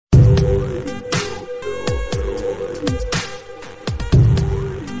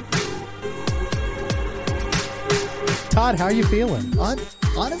Todd, how are you feeling?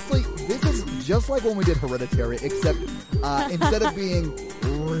 Honestly, this is just like when we did Hereditary, except instead of being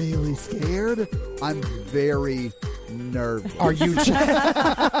really scared, I'm very nervous. Are you?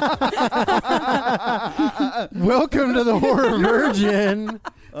 Welcome to the Horror Virgin.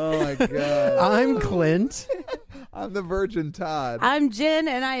 Oh my God. I'm Clint. I'm the Virgin Todd. I'm Jen,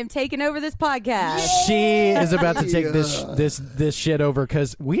 and I am taking over this podcast. She is about to take this shit over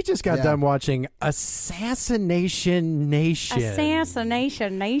because we just got Yeah. done watching Assassination Nation.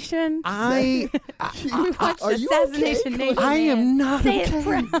 Assassination Nation? I We watched Are you Assassination okay, Nation. I am man. not Say okay. it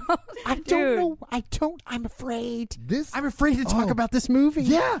proud. I don't Dude. know. I'm afraid. I'm Oh. afraid to talk about this movie.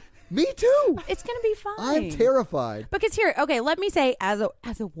 Yeah, me too. It's going to be fine. I'm terrified. Because here, okay, let me say, as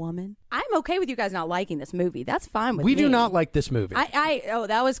a woman, I'm okay with you guys not liking this movie. That's fine with me. We do not like this movie. Oh,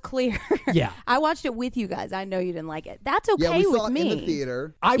 that was clear. Yeah. I watched it with you guys. I know you didn't like it. That's okay Yeah, we with saw it me. in the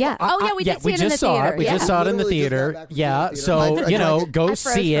theater. We did see it in the saw theater. it. We Yeah. just saw it in the Literally just got theater. back from Yeah, the so theater. I drank go I froze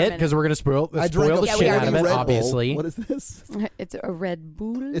see for a it minute. because we're gonna spoil I the drank a shit out of it. Red Bull. Obviously, What is this? It's a Red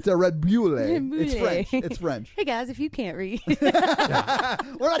Bull. It's a Red Bull. Red Bull. It's French. It's French. Hey guys, if you can't read. We're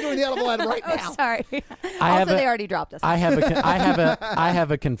not doing the edible item right now. Oh, sorry. I have They already dropped us. I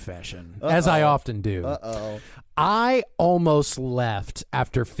have a confession, as I often do. Uh-oh. I almost left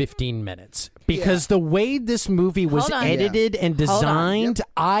after 15 minutes because the way this movie was Hold on. edited and Hold on. designed,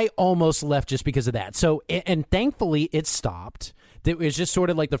 I almost left just because of that. So, and thankfully, it stopped. It was just sort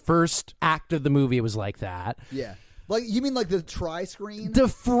of like the first act of the movie. It was like that. Yeah. Like, you mean like the tri-screen? The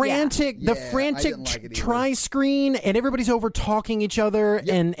frantic, Yeah, I didn't like it either. tri-screen, and everybody's over talking each other,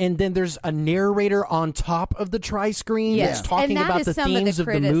 and then there's a narrator on top of the tri-screen Yes. that's talking and that about is the some themes of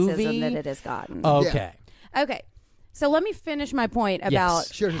the of the criticism movie. that it has gotten. Okay. Okay. So let me finish my point about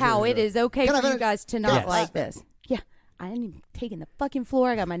Sure, how it is okay Can I for you finish? guys to not Yes. like this. Yeah. I ain't even taking the fucking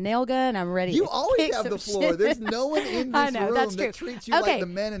floor. I got my nail gun. I'm ready You to always kick have some the floor. shit. There's no one in I this know, room that's that true. treats you Okay. like the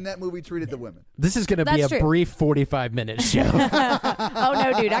men in that movie treated the women. This is going to be That's a true. brief 45-minute show. Oh,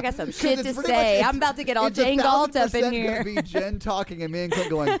 no, dude. I got some shit It's to pretty say. much- I'm about to get all it's Jane Galt up in 1,000% here. gonna be Jen talking and me and Clint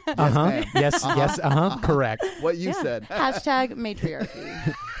going, yes, ma'am. Yes, correct. What you said. Hashtag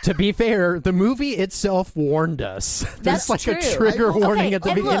matriarchy. To be fair, the movie itself warned us. There's That's like true. a trigger warning at the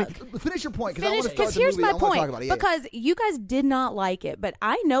and beginning. look, Finish your point, because I want to start Because the here's movie. my I want to talk point. about it. Yeah. Because you guys did not like it, but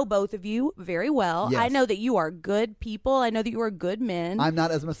I know both of you very well. Yes. I know that you are good people. I know that you are good men. I'm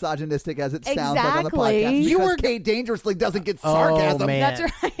not as misogynistic as it sounds like on the Exactly. podcast. You Because Kate Dangerously doesn't get sarcasm. Oh, man.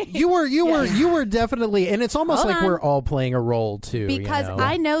 That's right. You were definitely, and it's almost Hold like on. we're all playing a role too. Because you know?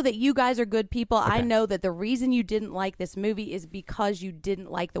 I know that you guys are good people. I Okay. know that the reason you didn't like this movie is because you didn't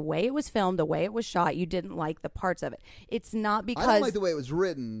like the way it was filmed, the way it was shot. You didn't like the parts of it. It's not because I don't like the way it was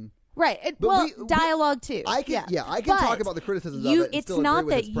written. right. But Dialogue too. I can But talk about the criticisms of it and It's still not agree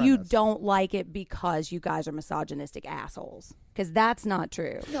with that its you premise. don't like it because you guys are misogynistic assholes. Because that's not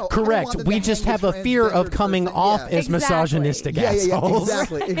true. No, I don't correct. want them We to just hang have the a fear of transgendered coming person. off Yeah. as misogynistic Yeah, assholes.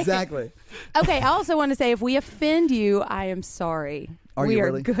 exactly. Okay, I also want to say if we offend you, I am sorry. Are we you are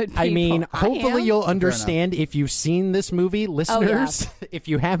really? good people. I mean, hopefully am. you'll understand if you've seen this movie, listeners. If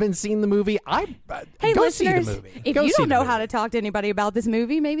you haven't seen the movie, Hey, go listeners, see the movie. if Go you see don't the know movie. how to talk to anybody about this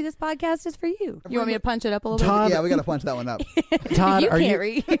movie, maybe this podcast is for you. You want me to punch it up a little Todd, Yeah, we got to punch that one up. Todd, bit? You are can't you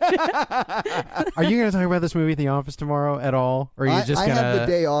read. are you going to talk about this movie at the office tomorrow at all, or are you just I going have the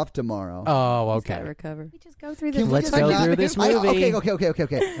day off tomorrow. Oh, Gotta okay. recover. We just go through this. Let's go through this movie. Okay.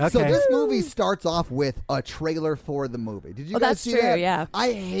 So Okay. this movie starts off with a trailer for the movie. Did you guys that's see true, that? yeah.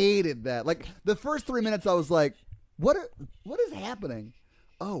 I hated that. Like the first 3 minutes, I was like, "What is happening?"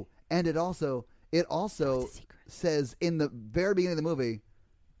 Oh, and it also says in the very beginning of the movie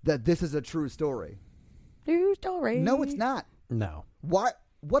that this is a true story. True story. No, it's not. No.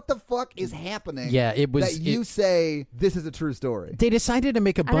 What the fuck is happening? Yeah, it was- that you say this is a true story. They decided to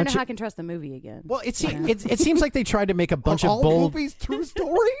make a I don't know bunch how I of. can trust the movie again. Well, it seems like they tried to make a bunch Are of all bold. movies true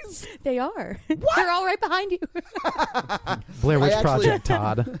stories? They are. They're all right behind you. Blair Witch I actually- Project,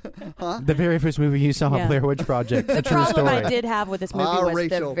 Todd. The very first movie you saw, Yeah. Blair Witch Project, a The true problem story. I did have with this movie was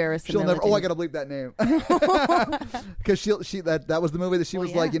Rachel. the verisimilitude. She'll never. Oh, I gotta bleep that name because that was the movie that she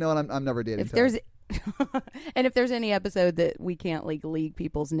was like, yeah. you know what? I'm never dating. If Todd. there's and if there's any episode that we can't leak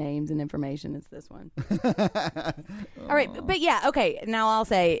people's names and information, it's this one. All right, but yeah, okay. Now I'll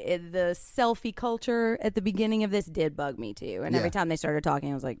say the selfie culture at the beginning of this did bug me too, and Yeah. every time they started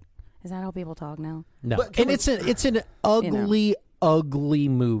talking, I was like, "Is that how people talk now?" No, But can and it's an ugly, ugly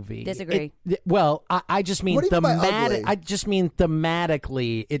movie. Disagree. Well, I just mean What do you mean by ugly? I just mean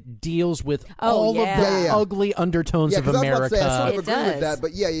thematically, it deals with Oh, all yeah. of the Yeah, yeah. ugly undertones Yeah, of 'cause I was about America. to say, I sort of It agree does. with that,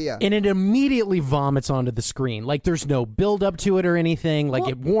 but yeah. And it immediately vomits onto the screen. Like there's no build up to it or anything. Like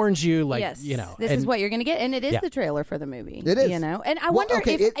Well, it warns you. Like yes, and this is what you're going to get, and it is Yeah. the trailer for the movie. It is. you know. And I Well, wonder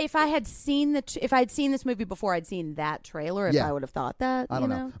okay, if I had seen if I had seen this movie before I'd seen that trailer, if Yeah. I would have thought that. I don't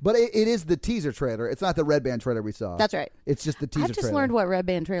you know. But it is the teaser trailer. It's not the Red Band trailer we saw. That's right. It's just the teaser I've just trailer. learned what red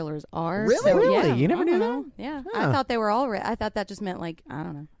band trailers are. Really? so, Really? yeah, You never I knew don't that? know. Yeah, Huh. I thought they were all red. I thought that just meant like I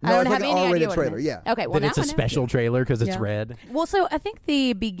don't know. No, I don't it's have like an any R-rated idea what it trailer, means. yeah. Okay, well that it's now a I know. special trailer because it's Yeah. red. Well, so I think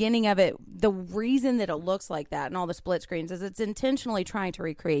the beginning of it, the reason that it looks like that and all the split screens is it's intentionally trying to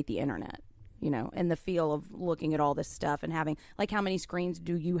recreate the internet, you know, and the feel of looking at all this stuff and having, like, how many screens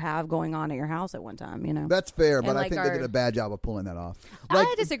do you have going on at your house at one time, you know? That's fair, but And, I like, think they our- did a bad job of pulling that off.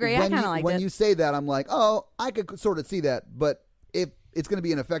 I disagree. I when kinda you- liked when it. you say that, I'm like, oh, I could sort of see that, but if it's going to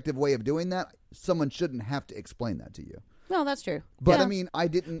be an effective way of doing that, someone shouldn't have to explain that to you. No, that's true. But Yeah. I mean, I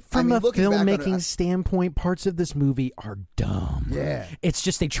didn't. From I mean, a looking back on it, filmmaking standpoint, parts of this movie are dumb. Yeah. It's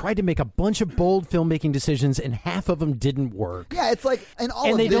just they tried to make a bunch of bold filmmaking decisions, and half of them didn't work. Yeah, it's like, and all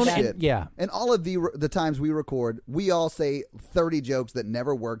And of they this don't- shit. and- yeah. And all of the times we record, we all say 30 jokes that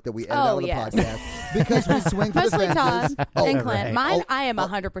never work that we edit out of the yes. podcast because we swing for the Mostly fences. Todd Oh, and Clint. right. Mine, Oh, I am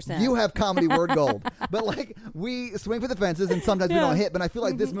 100%. You have comedy word gold. But like, we swing for the fences and sometimes we Yeah. don't hit. But I feel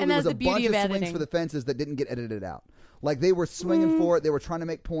like this movie And that's was a the beauty bunch of of swings editing. for the fences that didn't get edited out. Like they were swinging for it. They were trying to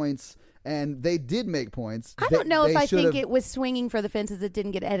make points. And they did make points. I don't know if I think should've- it was swinging for the fences that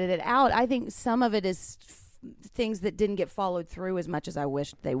didn't get edited out. I think some of it is things that didn't get followed through as much as I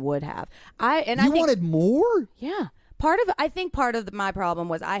wished they would have. I think, wanted more? yeah. I think part of my problem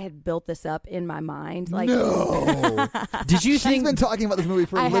was I had built this up in my mind. Like, No. Did you She's think? been talking about this movie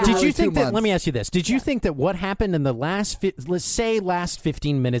for I have. literally Did you 2 think that? months. Let me ask you this: did you think that what happened in the last, let's say, last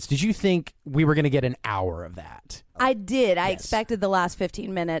 15 minutes? Did you think we were going to get an hour of that? I did. I Yes. expected the last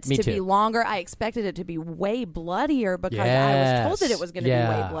 15 minutes Me to be too. longer. I expected it to be way bloodier because I was Yes. told that it was going to be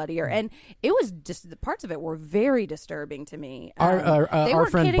Yeah. way bloodier, and it was just the parts of it were very disturbing to me. Our they our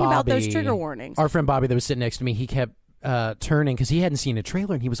weren't friend kidding Bobby, about those trigger warnings. Our friend Bobby that was sitting next to me, he kept turning because he hadn't seen a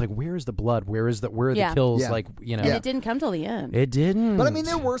trailer, and he was like, "Where is the blood? Where are the Yeah. kills?" Yeah. Like, you know, and it didn't come till the end. it didn't. But I mean,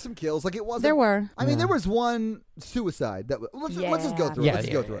 there were some kills. Like it wasn't. There were. I mean, there was one suicide. Let's just go through it. Yeah, Let's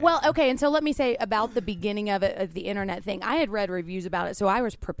yeah, go yeah. through it. Well, okay, and so let me say about the beginning of it, of the internet thing. I had read reviews about it, so I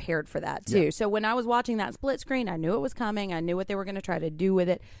was prepared for that too. Yeah. So when I was watching that split screen, I knew it was coming. I knew what they were going to try to do with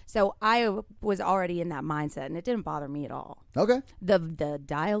it. So I was already in that mindset, and it didn't bother me at all. Okay. The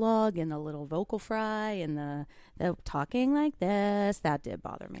dialogue and the little vocal fry and the talking like this, that did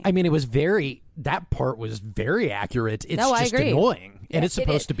bother me. I mean, that part was very accurate. It's No, I just agree. annoying, and Yeah, it's it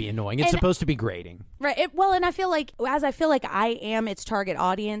supposed is. to be annoying. It's And- supposed to be grating. Right. And I feel like I am its target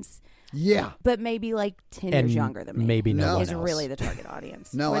audience, Yeah. but maybe like 10 And years younger than me. maybe no No. one is else. really the target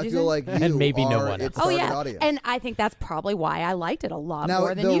audience. No, What'd I you feel say? like you And maybe no are one its else. Oh target yeah, audience. and I think that's probably why I liked it a lot now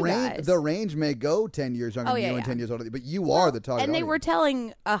more than the you range, guys. the range may go 10 years younger Oh, than yeah, you and yeah. 10 years older, but you are the target and they were audience.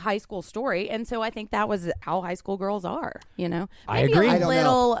 telling a high school story, and so I think that was how high school girls are. You know, I Maybe agree. A I don't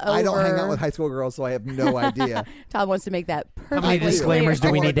little know. I don't hang out over- with high school girls, so I have no idea. Todd wants to make that perfectly many clear. disclaimers do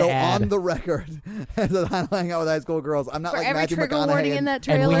I we wanna need to go add? on the record that I don't hang out with high school girls. I'm not For like every Matthew trigger McConaughey. warning in that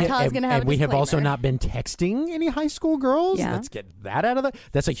And trailer, we, Todd's going to have and a we have also disclaimer. not been texting any high school girls. Yeah. Let's get that out of the.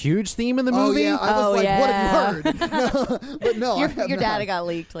 That's a huge theme in the Oh movie. yeah, I was Oh, like, yeah. what have you heard? But no, I Your have data not. got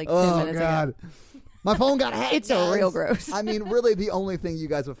leaked like 10 Oh minutes God. ago. My phone got hacked. It's a guys. real gross. I mean, really, the only thing you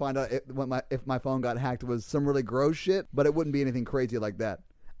guys would find out if my phone got hacked was some really gross shit, but it wouldn't be anything crazy like that.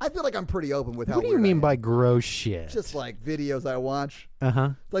 I feel like I'm pretty open with how. What do you weird I mean am. by gross shit? Just like videos I watch,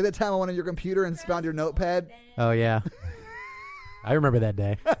 Uh-huh. like that time I went on your computer and found your notepad. Oh yeah. I remember that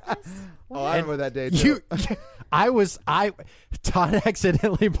day. Oh, I remember that day too. Todd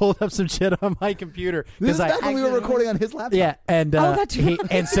accidentally pulled up some shit on my computer This is I back when we were recording on his laptop. yeah, and that's right.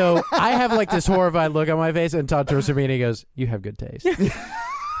 and so I have like this horrified look on my face, and Todd turns to me and he goes, "You have good taste."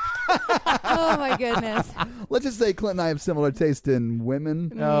 Oh my goodness. Let's just say Clint and I have similar taste in women.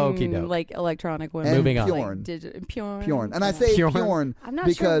 Okie doke. Like electronic women. And Moving on. Porn. Porn. Porn. And I say Porn. porn I'm not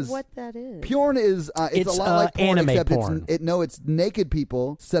because sure what that is. porn is it's It's, a lot like porn, anime except porn. it's naked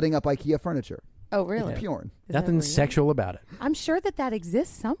people setting up IKEA furniture. Oh, really? It's porn. Is that Nothing real? sexual about it. I'm sure that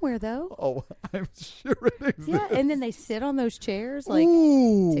exists somewhere, though. Oh, I'm sure it exists. Yeah, and then they sit on those chairs like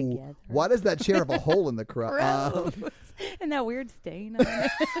Ooh. together. Why does that chair have a hole in the crotch? Gross. And that weird stain on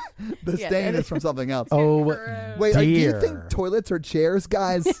it. The Yeah, stain it is from something else. Oh, Wait, do you dear. think toilets are chairs,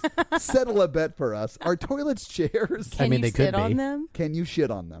 guys? Settle a bet for us. Are toilets chairs? Can mean, you they could sit on be. them? Can you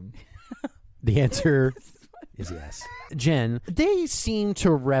shit on them? The answer is yes. Jen, they seem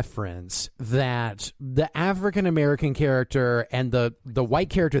to reference that the African-American character and the white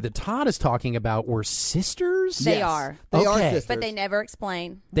character that Todd is talking about were sisters? They are. They are Okay. sisters. But they never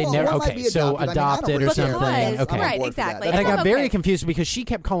explain. They Well, never. one might Okay, be so adopted. I mean, I don't adopted or really something. care. Okay. Right, I'm on board for that. exactly. And I got Okay. very confused because she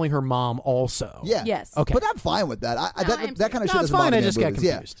kept calling her mom also. Yeah. Yes. Okay. But I'm fine with that. That kind of No, shit it's doesn't fine. bother I me in just got movies.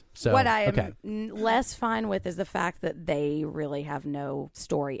 Yeah. confused. So, What I am okay. less fine with is the fact that they really have no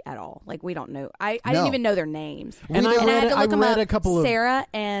story at all. Like, we don't know. I didn't No. even know their names. And I I had to I look them read up. a couple of Sarah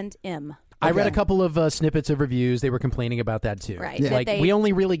and M. I read a Okay. couple of snippets of reviews. They were complaining about that too. Right. Yeah. Like That they- we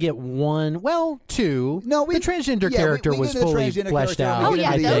only really get one, well, two. No, the transgender character we was knew the fully transgender fleshed character. out. Oh, We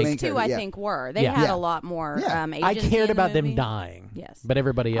yeah, didn't I know the those main think. two, I character, think, were. They Yeah. had Yeah. a lot more Yeah. agency I cared in the about them movie. dying. Yes. But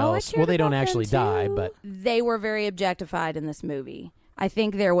everybody Oh, I else, cared well, they don't about them, actually die, too. but They were very objectified in this movie. I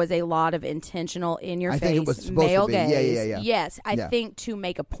think there was a lot of intentional in your I face think it was supposed male to be. Yeah, gaze. yeah, yeah. Yes, I Yeah. think to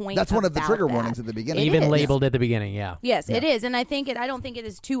make a point. That's one of the about trigger that. warnings at the beginning. It even is. labeled at the beginning, yeah. Yes, it is, and I don't think it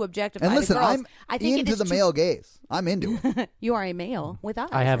is too objectified. And listen, to girls. I'm I think it into is the too- male gaze. I'm into it. You are a male with eyes.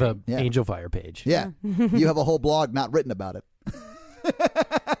 I have a Yeah. Angel Fire page. Yeah. You have a whole blog not written about it.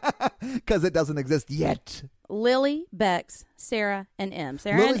 Because it doesn't exist yet. Lily, Bex, Sarah, and M.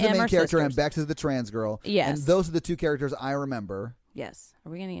 Sarah Lily's and the M main are character sisters. and Bex is the trans girl. Yes. And those are the two characters I remember. Yes.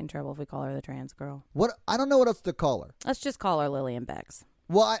 Are we going to get in trouble if we call her the trans girl? What I don't know what else to call her. Let's just call her Lily and Bex.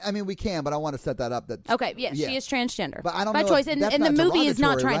 Well, I mean, we can, but I want to set that up. That Okay, yes, Yeah. she is transgender. But I don't by know choice. if And, that's and the not movie is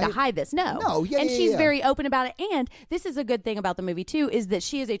not derogatory, trying right? to hide this. No. No, yeah, and yeah, she's yeah. very open about it. And this is a good thing about the movie, too, is that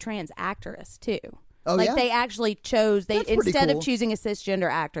she is a trans actress, too. Oh, like yeah? they actually chose That's pretty instead cool. of choosing a cisgender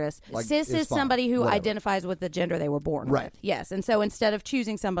actress. Like, Cis it's is fine. somebody who Whatever. identifies with the gender they were born Right. with. Yes, and so instead of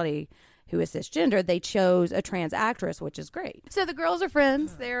choosing somebody who is cisgender, they chose a trans actress, which is great. So the girls are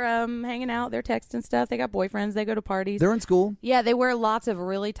friends. They're hanging out. They're texting stuff. They got boyfriends. They go to parties. They're in school. Yeah, they wear lots of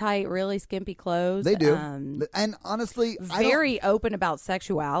really tight, really skimpy clothes. They do. Um, And honestly, I don't, very open about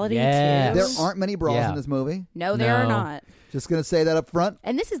sexuality, Yes. too. there aren't many bras Yeah. in this movie. No, there are No. not. Just going to say that up front.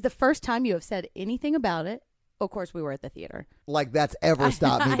 And this is the first time you have said anything about it. Of course, we were at the theater. Like that's ever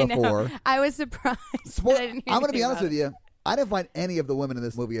stopped me I know. before. I was surprised. Spoil- that I didn't hear I'm going to be anything honest about with you. I didn't find any of the women in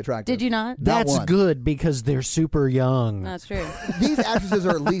this movie attractive. Did you not? That's one. good because they're super young. That's true. These actresses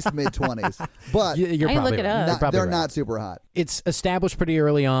are at least mid-20s, but You're I can probably look it right. up. You're probably they're right. not super hot. It's established pretty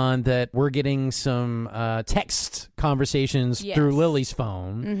early on that we're getting some text conversations Yes. through Lily's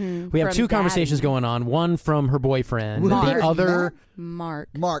phone. Mm-hmm. We have From two conversations Daddy. going on. One from her boyfriend. Mark. The other, Mark.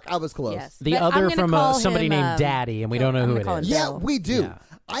 Mark, I was close. Yes. the But I'm other gonna from call somebody him, named Daddy, and we don't know I'm who gonna it call him is. Yeah, Bill. we do. Yeah.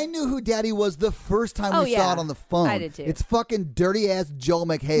 I knew who Daddy was the first time Oh, we saw yeah. it on the phone. I did too. It's fucking dirty ass Joel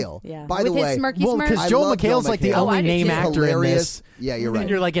McHale. Yeah. By With the way, his smirky Well, smirk. because I Joel love Joel McHale's like the McHale. Oh, only I do name too. actor in Hilarious. this. Yeah, you're And right.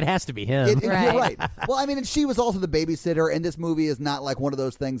 you're like, it has to be him. You're right. Well, I mean, and she was also the babysitter, and this movie is not like one of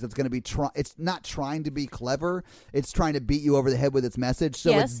those things that's going to be. It's not trying to be clever. It's trying to beat you over the head with its message. So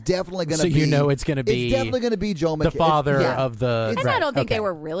Yes. it's definitely going to So be. you know it's gonna be It's definitely going to be Joel McHale. the father It's- yeah. of the. And right, I don't think okay. they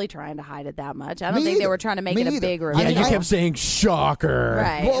were really trying to hide it that much. I don't Me think they either. were trying to make Me it a neither. big I reveal. Yeah, mean, you I- kept saying shocker.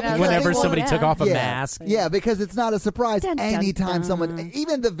 Right. Well, And I was Whenever like, well, somebody yeah. took off a Yeah. mask. Yeah, because it's not a surprise. Dun, dun, Anytime dun. someone,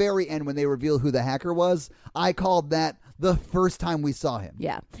 even the very end when they reveal who the hacker was, I called that the first time we saw him.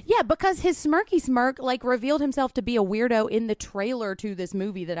 Yeah. Yeah, because his smirky smirk like revealed himself to be a weirdo in the trailer to this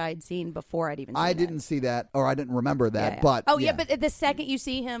movie that I had seen before I'd even seen I it. didn't see that, or I didn't remember that. Yeah. But oh yeah, but the second you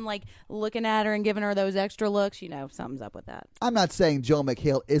see him like looking at her and giving her those extra looks, you know something's up with that. I'm not saying Joel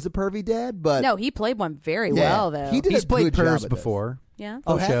McHale is a pervy dad, but No, he played one very yeah, well though. he did He's a played good job pervs at this. before. Yeah.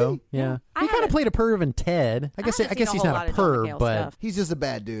 Oh, For has show. he? Yeah. I He kind of haven't- played a perv in Ted. I guess haven't he's seen not whole a lot of John perv, McHale but stuff. He's just a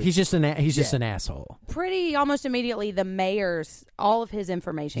bad dude. he's just just Yeah. an asshole. Pretty almost immediately the mayor's all of his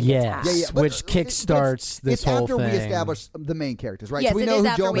information gets Yes. hacked. Yeah, yeah, but Which kickstarts this it's whole after we thing. establish the main characters, right? Yes, so we it know is who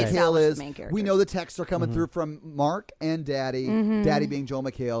after Joel we McHale establish is. the main characters. We know the texts are coming Mm-hmm. through from Mark and Daddy. Daddy being Joel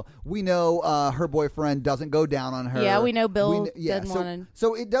McHale. We know her boyfriend doesn't go down on her. Yeah, we know Bill yeah, doesn't so, wanna-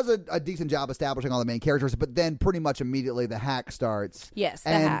 so it does a decent job establishing all the main characters, but then pretty much immediately the hack starts. Yes, the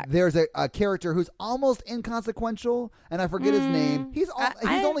and hack. there's a character who's almost inconsequential, and I forget his name. He's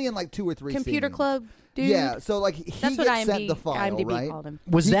I- only in like 2 or 3 Computer scenes. Club dude. Yeah, so like he That's what gets sent the file, IMDb right? called him.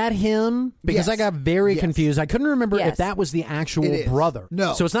 Was that him? Because I Yes. got very Yes. confused. I couldn't remember Yes. if that was the actual It is. brother.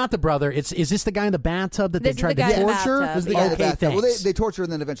 No. So it's not the brother. Is this the guy in the bathtub that This is they tried the guy to in the torture? bathtub, This is the yeah. guy in the Okay, bathtub. Well, thanks. they torture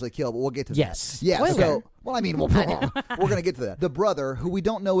and then eventually kill, but we'll get to that. Yes. Yeah. Spoiler. So, well, I mean, we're going to get to that. The brother, who we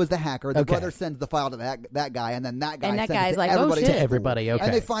don't know is the hacker, the Okay. brother sends the file to that guy, and then that guy And that sends it guy's to like, oh, everybody. shit. at To school. everybody, okay.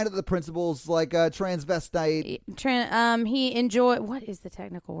 And they find out that the principal's like a transvestite. He enjoy what is the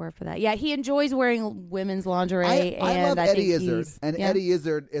technical word for that? Yeah, he enjoys wearing women's lingerie. I love and Eddie think Izzard, and yeah. Eddie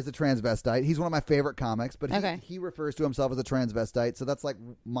Izzard is a transvestite. He's one of my favorite comics, but Okay. he refers to himself as a transvestite, so that's like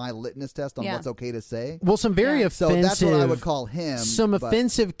my litmus test on Yeah. what's okay to say. Well, some very So offensive. that's what I would call him. Some but-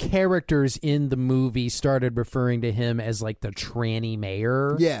 offensive characters in the movie started referring to him as like the tranny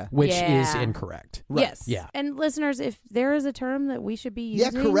mayor. Yeah. Which Yeah. is incorrect. Yes. Yeah. And listeners, if there is a term that we should be Yeah,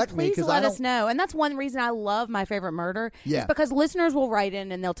 using, correct me, please 'cause let I us don't- know. And that's one reason I love My Favorite Murder. Yeah. Is because listeners will write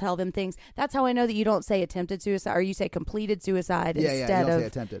in and they'll tell them things. That's how I know that you don't say attempted suicide or you say completed suicide Yeah, instead you don't of say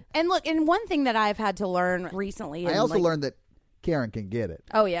attempted. And look, and one thing that I've had to learn recently. I and, also like, learned that Karen can get it.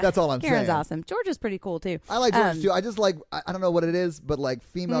 Oh yeah, That's all I'm Karen's saying. awesome. George is pretty cool too. I like George too. I just like, I don't know what it is, but like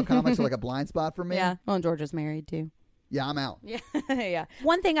female comics are like a blind spot for me. Yeah. Well, and George is married too. Yeah, I'm out. Yeah, yeah.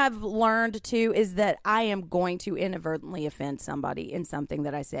 One thing I've learned too is that I am going to inadvertently offend somebody in something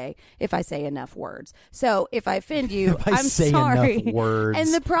that I say if I say enough words. So if I offend you, If I I'm say sorry. enough words. And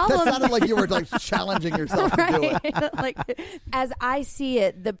the That problem, sounded like you were like challenging yourself to do it. right? Like, as I see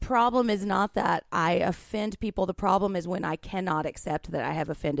it, the problem is not that I offend people. The problem is when I cannot accept that I have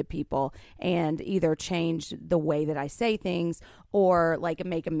offended people and either change the way that I say things or like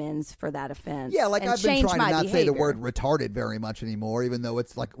make amends for that offense. Yeah, like and I've been change trying to my not say the behavior. word retarded very much anymore, even though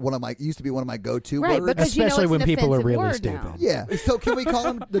it's like used to be one of my go-to Right, words. because you know Especially it's when an people are offensive really word stupid. now. Yeah. So can we call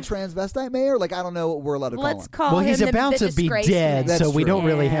him the transvestite mayor? Like, I don't know what we're allowed to call Let's him. call well, him he's the about to be disgraced dead, mayor. so That's we true. don't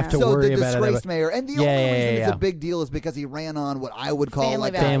really Yeah. have to So worry the about disgraced it. mayor. And the Yeah, only yeah, reason yeah. it's a big deal is because he ran on what I would call Family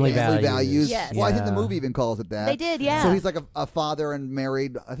like values. Family values. Yes. Well, I think the Yeah. movie even calls it that. They did, yeah. So he's like a father and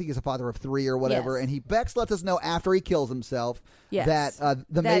married. I think he's a father of 3 or whatever. Yes. And Bex lets us know after he kills himself Yes. that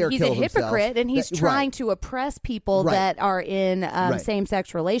the that mayor he's killed a hypocrite himself. and he's That- trying right. to oppress people Right. that are in Right.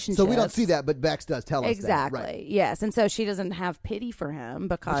 same-sex relationships. So we don't see that, but Bex does tell us Exactly. that. Right. Yes, and so she doesn't have pity for him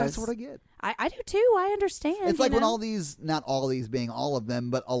because Which I sort of get. I do too. I understand. It's like you when know? all these, not all these being all of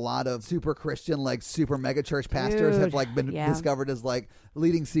them, but a lot of super Christian, like super mega church pastors have Dude, like been yeah. discovered as like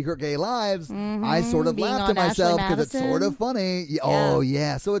leading secret gay lives. I sort of Being laugh to on Ashley myself because it's Madison. sort of funny. Oh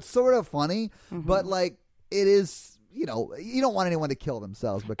yeah, so it's sort of funny, but like it is. You know, you don't want anyone to kill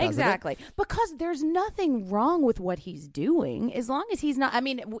themselves because Exactly. Because there's nothing wrong with what he's doing as long as he's not. I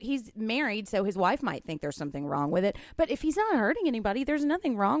mean, he's married, so his wife might think there's something wrong with it. But if he's not hurting anybody, there's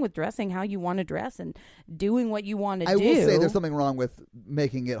nothing wrong with dressing how you want to dress and doing what you want to do. I will say there's something wrong with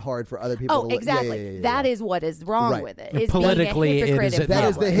making it hard for other people. Oh, to exactly. Yeah. That is what is wrong Right. with it. And Is politically, being a it hypocrite is in that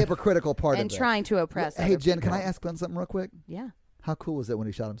is the public hypocritical part and of it. trying to oppress. Hey other Jen, can people. I ask Glenn something real quick? Yeah. How cool was it when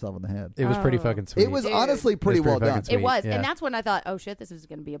he shot himself in the head? It was pretty fucking sweet. It was Dude. honestly pretty It was well pretty done. fucking It was, yeah. and that's when I thought, "Oh shit, this is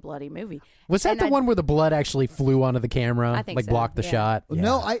going to be a bloody movie." Was that And the I- one where the blood actually flew onto the camera? I think like so, blocked the yeah. shot?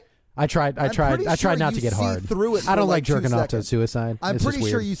 No, Yeah. I tried I'm pretty I tried sure not you to get see hard. through it I for don't like like 2 jerking off to seconds. suicide. I'm It's just pretty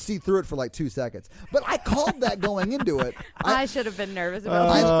sure weird. you see through it for like 2 seconds. But I called that going into it. I should have been nervous about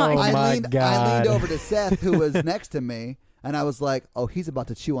I, this. Oh, my leaned God. over to Seth, who was next to me, and I was like, "Oh, he's about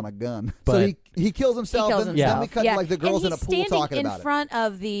to chew on a gun." But- so he kills himself, He kills and himself. then we cut to like the girls and in a he's pool standing talking in about it. front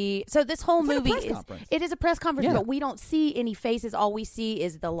of the. So this whole like a movie press is conference. it is a press conference, Yeah. but we don't see any faces. All we see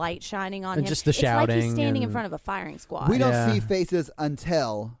is the light shining on And him. just the It's like he's shouting standing in and- front of a firing squad. We don't Yeah. see faces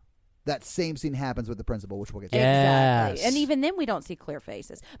until that same scene happens with the principal, which we'll get to. Exactly, Yes. and even then we don't see clear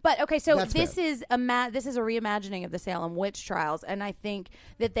faces. But okay, so That's this fair. is this is a reimagining of the Salem witch trials, and I think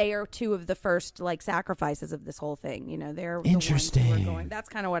that they are two of the first like sacrifices of this whole thing. You know, they're the ones who Interesting. are going. That's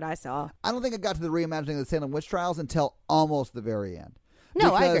kind of what I saw. I don't think it got to the reimagining of the Salem witch trials until almost the very end.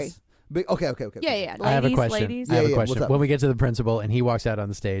 No, I agree. Okay. Yeah, yeah. Ladies, I have a question. Ladies. I have Yeah, a yeah, question. what's up? When we get to the principal and he walks out on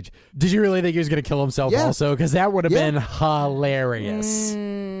the stage, did you really think he was going to kill himself Yeah. also? Because that would have Yeah. been hilarious.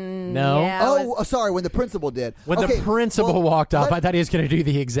 No? Yeah, I was- Oh, sorry. When the principal did. When Okay, the principal well, walked off, let- I thought he was going to do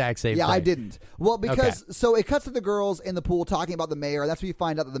the exact same Yeah, thing. I didn't. Well, because so it cuts to the girls in the pool talking about the mayor. That's where you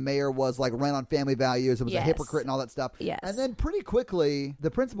find out that the mayor was like ran on family values and was a Yes. hypocrite and all that stuff. Yes. And then pretty quickly,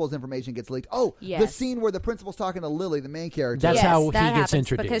 the principal's information gets leaked. Oh, the Yes. scene where the principal's talking to Lily, the main character. That's Yes, how he that gets happens,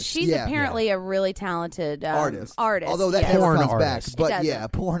 introduced. because she's Yeah. apparently a really talented artist. Artist, Although that yes. never Porn comes artist. back. But doesn't. yeah,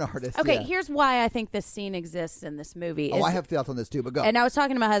 porn artist. Okay, yeah. here's why I think this scene exists in this movie. Oh, is- I have thoughts on this too, but go. And I was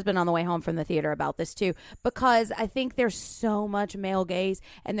talking to my husband on the way home from the theater about this too, because I think there's so much male gaze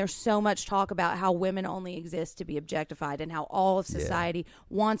and there's so much talk about how women only exist to be objectified and how all of society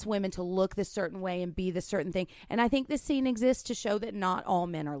wants women to look this certain way and be this certain thing. And I think this scene exists to show that not all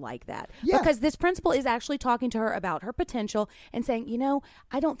men are like that. Yeah. Because this principal is actually talking to her about her potential and saying, you know,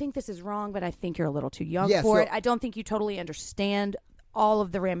 I don't think this is wrong, but I think you're a little too young Yeah, for so- it. I don't think you totally understand all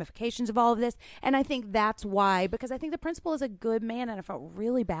of the ramifications of all of this. And I think that's why, because I think the principal is a good man, and I felt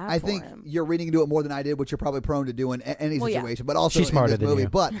really bad for him. I think you're reading into it more than I did, which you're probably prone to do in any situation, but also She's in smarter this than movie. you.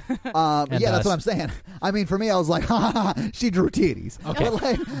 But that's what I'm saying. I mean, for me, I was like, ha, ha, ha, she drew titties.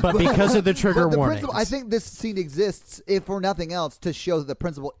 Okay. But because of the trigger warnings. I think this scene exists, if for nothing else, to show that the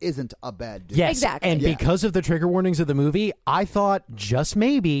principal isn't a bad dude. Yes, Exactly. and because of the trigger warnings of the movie, I thought just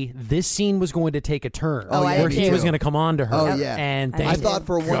maybe this scene was going to take a turn where me he too. was going to come on to her. Oh, yeah. And I thought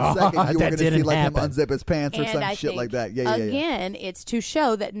for 1 second you were going to see didn't like him happen. unzip his pants or And some I shit think, like that. Yeah. Again, it's to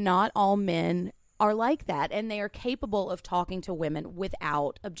show that not all men are like that, and they are capable of talking to women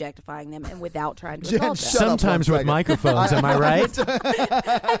without objectifying them and without trying to Jen, assault shut them. up Sometimes one with second. microphones, am I right?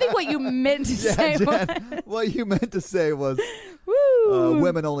 I think what you meant to say was, Jen, what you meant to say was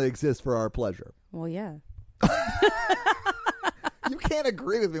women only exist for our pleasure. well, yeah. You can't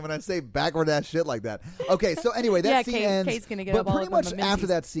agree with me when I say backward ass shit like that. Okay, so anyway, that scene ends. Kate's gonna get but up all pretty up on much my after menzies.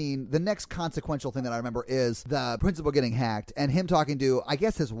 that scene, the next consequential thing that I remember is the principal getting hacked and him talking to, I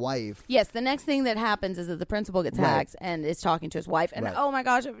guess, his wife. Yes, the next thing that happens is that the principal gets Right. hacked and is talking to his wife, and Right. oh my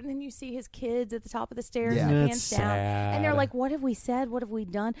gosh, and then you see his kids at the top of the stairs, Yeah. and That's hands down, and they're sad. like, "What have we said? What have we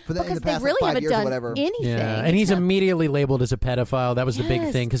done?" For the- in Because the they past, really 5 haven't years or done whatever. anything. Yeah, and he's except- immediately labeled as a pedophile. That was the big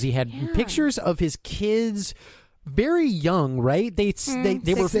Yes. thing because he had Yeah. pictures of his kids very young, right? They were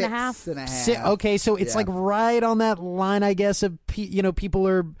 6 and a half. 6 and a half. okay, so it's Yeah. like right on that line, I guess, of people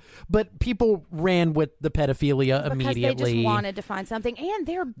ran with the pedophilia because immediately. they just wanted to find something, and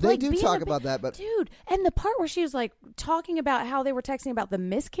they're They like, do being talk a about that, but dude, and the part where she was like talking about how they were texting about the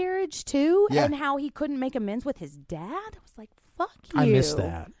miscarriage too, Yeah. and how he couldn't make amends with his dad. I was like, fuck you. I missed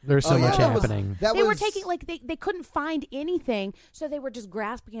that. There's so Oh, yeah, much that was- happening. They were taking, like, they couldn't find anything, so they were just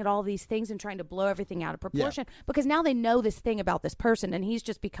grasping at all these things and trying to blow everything out of proportion because now they know this thing about this person, and he's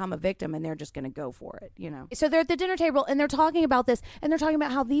just become a victim, and they're just going to go for it, you know? So they're at the dinner table, and they're talking about this, and they're talking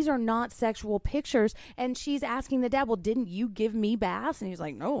about how these are not sexual pictures, and she's asking the dad, well, didn't you give me baths? And he's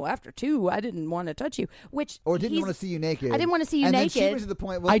like, no, after 2, I didn't want to touch you, or didn't want to see you naked. I didn't want to see you and naked. Then she went to the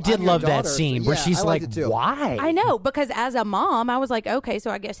point. Well, I did I'm your love that daughter, scene so where yeah, she's I like, liked it too. why? I know, because as a mom, I was like, okay, so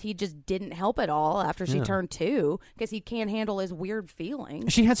I guess he just didn't help at all after she turned 2 because he can't handle his weird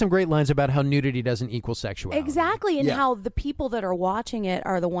feelings. She had some great lines about how nudity doesn't equal sexuality. Exactly, and Yeah. how the people that are watching it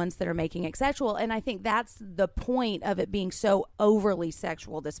are the ones that are making it sexual. And I think that's the point of it being so overly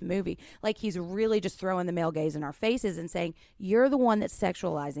sexual, this movie. Like, he's really just throwing the male gaze in our faces and saying, you're the one that's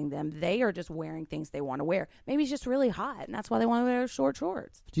sexualizing them. They are just wearing things they want to wear. Maybe he's just really hot, and that's why they want to wear short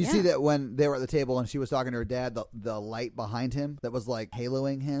shorts. Do you see that when they were at the table and she was talking to her dad, the light behind him that was like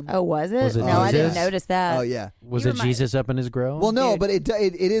haloing him? Oh, was it? Was it No, I didn't Jesus? notice that. Oh, yeah. Was You it remind- Jesus up in his grill? Well, no, Dude. but it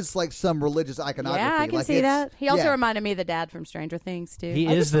is like some religious iconography. Yeah, I can like see it's- that. He also yeah. reminded me of the dad from Stranger Things, too. he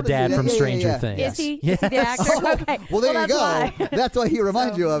I is just the wanna see dad that. from Yeah, yeah, Stranger yeah. Things. Is he? Yes. Is he the actor? Okay. Well, there you that's go. why. That's why he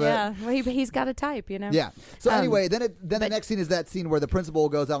reminds you of it. Yeah, well, he's got a type, you know? Yeah. So anyway, then the but- next scene is that scene where the principal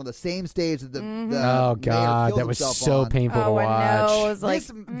goes out on the same stage that the Oh mayor God, kills that was himself so on. painful to Oh, watch. I know. It was like,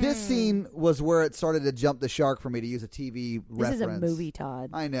 This scene was where it started to jump the shark for me, to use a TV this reference. is a movie, Todd.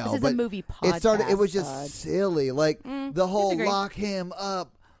 I know. This is but a movie podcast. It started. It was just Todd. silly. Like the whole disagree. lock him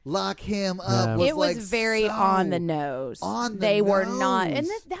up. Yeah. Was It was like very so on the nose. on the they were not, and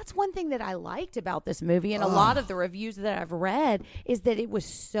nose. that's one thing that I liked about this movie. And a lot of the reviews that I've read is that it was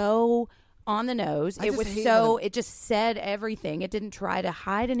so on the nose. I It just was hate so. when It just said everything. It didn't try to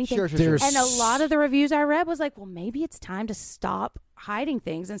hide anything. Sure. There's- And a lot of the reviews I read was like, well, maybe it's time to stop hiding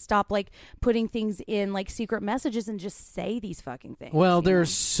things and stop like putting things in like secret messages and just say these fucking things. Well, you know?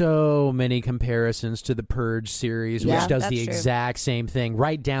 there's so many comparisons to the Purge series, Yeah, which does that's the true. exact same thing,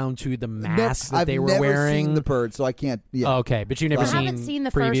 right down to the masks that I've they were never wearing. seen The Purge, so I can't. Yeah. Okay, but you've never I seen haven't seen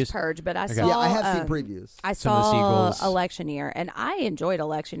the previews? first Purge, but I saw. Yeah, I have seen previews. I Some of the saw sequels. Election Year, and I enjoyed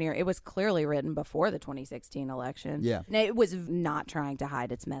Election Year. It was clearly written before the 2016 election. Yeah. And it was not trying to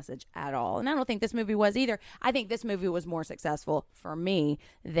hide its message at all. And I don't think this movie was either. I think this movie was more successful for me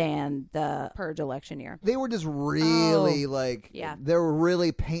than the Purge Election Year. They were just really yeah. they were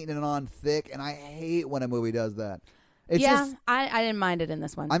really painting it on thick, and I hate when a movie does that. It's yeah, just, I didn't mind it in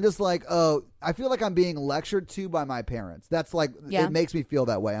this one. I'm just like, oh, I feel like I'm being lectured to by my parents. That's like, Yeah. it makes me feel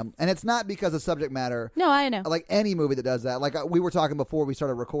that way. And it's not because of subject matter. no, I know. Like any movie that does that. Like we were talking before we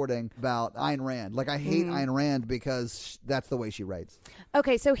started recording about Ayn Rand. Like I hate Ayn Rand because that's the way she writes.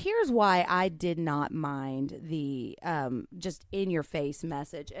 Okay, so here's why I did not mind the just in your face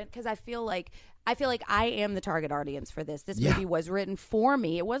message, because I feel like I am the target audience for this. This Yeah. movie was written for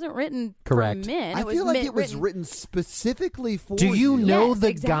me. It wasn't written Correct. for men. I feel like it was written. written specifically for Do you know Yes, the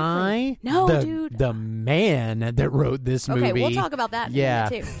exactly. guy? No, the, dude. The man that wrote this movie. Okay, we'll talk about that in a Yeah.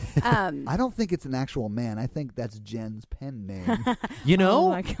 minute, too. I don't think it's an actual man. I think that's Jen's pen name. You know, Oh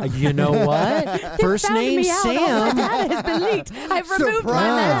my God. you know what? First Found name me out. Oh, my Sam. data has been leaked. I've removed my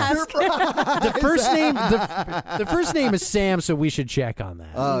mask. The first name is Sam, so we should check on that.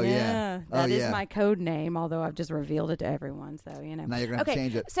 Oh yeah. That oh, is yeah. my code name, although I've just revealed it to everyone. So Now you're gonna have to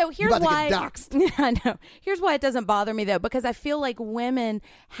change it. So You're here's about to why. get doxxed. I know. Here's why it doesn't bother me though, because I feel like women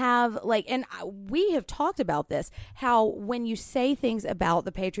have and we have talked about this. How when you say things about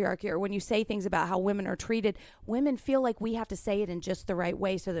the patriarchy, or when you say things about how women are treated, women feel like we have to say it in just the right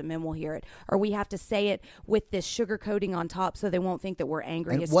way so that men will hear it, or we have to say it with this sugar coating on top so they won't think that we're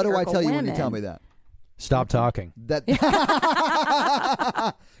angry. And what do I hysterical tell you women. when you tell me that? Stop talking. That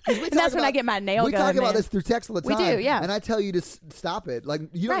And that's when I get my nail We gun. talk about man. this through text all the We time. do, yeah. And I tell you to stop it. Like,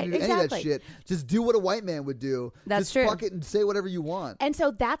 you don't Right, do any of that exactly. shit. Just do what a white man would do. That's Just true. fuck it and say whatever you want. And so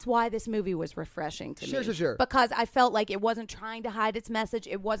that's why this movie was refreshing to me. Sure. Because I felt like it wasn't trying to hide its message.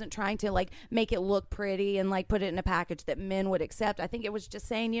 It wasn't trying to like make it look pretty and like put it in a package that men would accept. I think it was just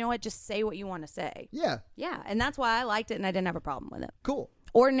saying, you know what, just say what you want to say. Yeah. Yeah, and that's why I liked it and I didn't have a problem with it. Cool.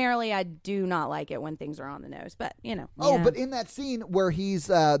 Ordinarily, I do not like it when things are on the nose, but you know. Oh, yeah. but in that scene where he's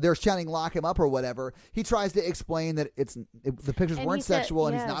they're shouting "lock him up" or whatever, he tries to explain that the pictures And weren't he said- sexual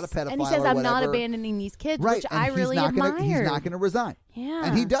and yes. he's not a pedophile. And he says, or "I'm not whatever." abandoning these kids," Right, which and I he's really not admired. He's not going to resign. Yeah,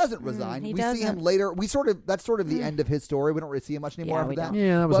 And he doesn't resign. he we see him doesn't. later. That's sort of the end of his story. We don't really see him much anymore Yeah, after we that. don't.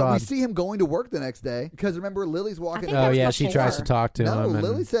 Yeah, that was but we odd. see him going to work the next day because remember Lily's walking. think that Oh was yeah, she before. tries to talk to No, him. and-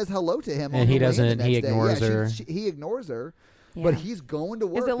 Lily says hello to him, and on he the way in doesn't- the he next day. ignores Yeah, her. He ignores her, Yeah. but he's going to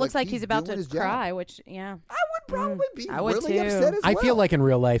work. Because it looks like he's about doing to his job. cry, which I would probably be I would really too. upset as I well. feel like in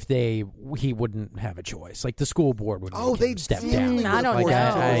real life he wouldn't have a choice. Like the school board would Oh, make they him step definitely down. I don't Like, know.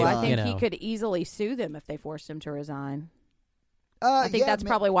 I- I think you he know. could easily sue them if they forced him to resign. I I think that's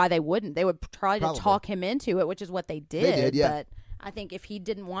probably why they wouldn't. They would try to Probably. talk him into it, which is what they did. did, yeah. But I think if he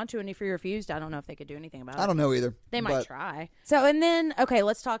didn't want to and if he refused, I don't know if they could do anything about it. I don't know either. They might but try. So, and then, okay,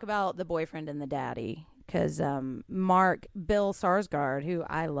 let's talk about the boyfriend and the daddy. Because Bill Skarsgård, who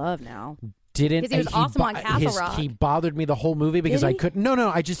I love now. Didn't 'Cause he was awesome on Castle Rock. He bothered me the whole movie because Did I he? couldn't. No,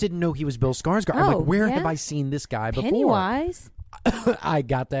 I just didn't know he was Bill Skarsgård. I'm Oh, like, where yeah? have I seen this guy before? Pennywise. I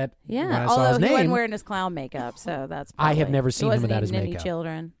got that. Yeah, when I saw although his he name. wasn't wearing his clown makeup, so that's I have probably- never he seen him wasn't without his eating makeup. Any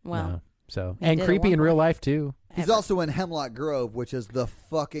children. Well, No. So He and did at creepy one in real point. life too. he's also in Hemlock Grove, which is the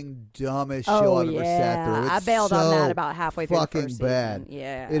fucking dumbest show oh I've ever sat through. yeah, It's I bailed on so that about halfway through fucking the first bad. season.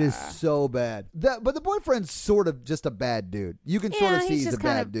 Yeah, It is so bad. But the boyfriend's sort of just a bad dude. You can sort of see he's a just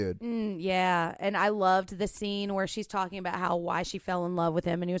bad kind dude. Yeah, and I loved the scene where she's talking about why she fell in love with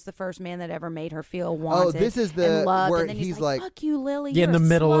him, and he was the first man that ever made her feel wanted. this is and loved. where and then he's like, like- "Fuck you, Lily." Yeah, in you're the a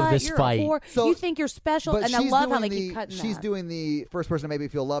middle of slut, this you're a fight. whore. So- you think you're special, But and I she's love how doing they keep cutting she's that. doing the first person to make me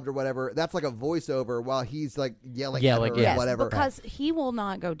feel loved or whatever. That's like a voiceover while he's like yelling Yeah, at like, her yes, or whatever. because he will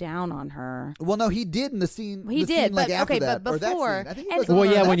not go down on her. Well, no, he did in the scene. He the did, scene, like, but after okay, that, but or that scene. before- I think he and- does it Well, on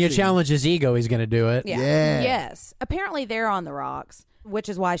yeah, that when you scene. challenge his ego, he's going to do it. Yeah. Yeah. Yes. Apparently, they're on the rocks, which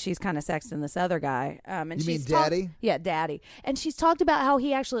is why she's kind of sexting this other guy. And You she's mean Daddy? Yeah, Daddy. And she's talked about how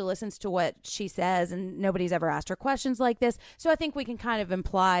he actually listens to what she says, and nobody's ever asked her questions like this. So I think we can kind of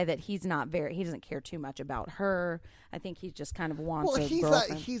imply that he doesn't care too much about her. I think he just kind of wants Well, a he's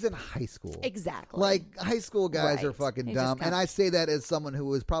girlfriend. he's in high school. Exactly. Like high school guys are Right. fucking He's just dumb, and kinda- I say that as someone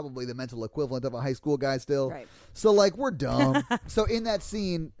who is probably the mental equivalent of a high school guy still. Right. So like we're dumb. So in that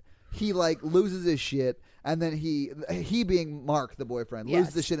scene, he like loses his shit, and then he being Mark, the boyfriend, loses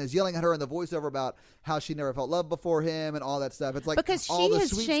Yes. the shit and is yelling at her in the voiceover about how she never felt love before him and all that stuff. It's like because all she the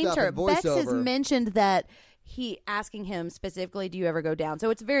has sweet shamed stuff her. in Bex has voiceover. mentioned that he asking him specifically, "Do you ever go down?" So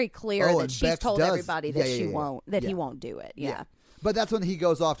it's very clear Oh, that and she's Bex told does. everybody that Yeah, she yeah, yeah. won't, that Yeah. he won't do it. Yeah. But that's when he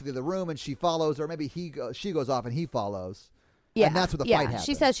goes off to the other room and she follows, or maybe she goes off and he follows. Yeah, And that's where the yeah. fight happens.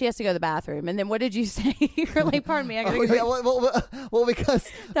 She says she has to go to the bathroom, and then what did you say? You're like, "Pardon me, I gotta Oh, go." yeah, well, because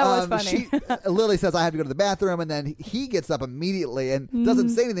That was funny. Lily says I have to go to the bathroom, and then he gets up immediately and Mm-hmm. doesn't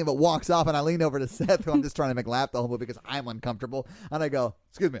say anything but walks off. And I lean over to Seth, who I'm just trying to make laugh the whole movie because I'm uncomfortable, and I go,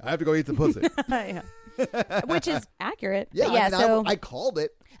 "Excuse me, I have to go eat some pussy." Yeah. Which is accurate. Yeah, But yeah. I mean, So I called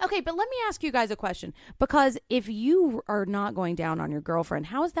it. okay, but let me ask you guys a question, because if you are not going down on your girlfriend,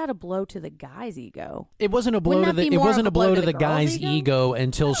 how is that a blow to the guy's ego? It wasn't a blow Wouldn't to that the. be It more wasn't of a blow to the girl's guy's ego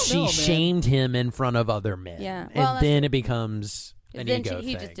until she know, man. shamed him in front of other men. Yeah. Well, and that's then true. it becomes an Then ego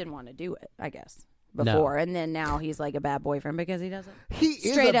he thing. just didn't want to do it, I guess, No. before, and then now he's like a bad boyfriend because he doesn't. He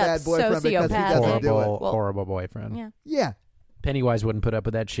is Straight a up bad boyfriend because he sociopathic. doesn't do it. horrible, Well- horrible boyfriend. Yeah. Yeah, Pennywise wouldn't put up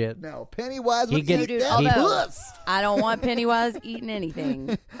with that shit. no, Pennywise He would gets- eat Dude, that although puss. I don't want Pennywise eating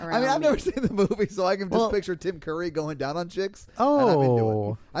anything around I mean, I've me. never seen the movie, so I can just Well- picture Tim Curry going down on chicks. And I'm into it.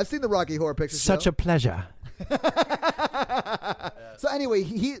 Oh, I've seen the Rocky Horror Picture such Show. a pleasure. So anyway,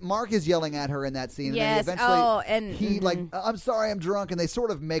 Mark is yelling at her in that scene. Yes. And then and he I'm sorry, I'm drunk, and they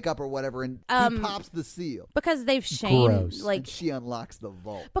sort of make up or whatever, and he pops the seal. Because they've shamed, Gross. like And she unlocks the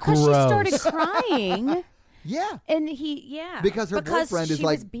vault. because she Gross. started crying. Yeah. And Because her boyfriend is she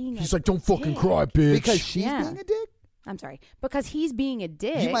like, was being He's a like, don't fucking dick. cry, bitch. Because she's Yeah. being a dick? I'm sorry. Because he's being a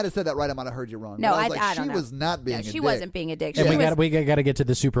dick. You might have said that right. I might have heard you wrong. No, But I was I like, don't she know. was not being No, a she dick. wasn't being a dick. And She we was- got to get to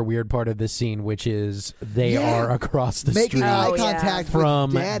the super weird part of this scene, which is they Yeah. are across the Making street eye Oh, yeah. contact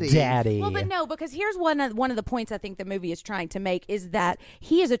from with Daddy. Well, but no, because here's one of the points I think the movie is trying to make is that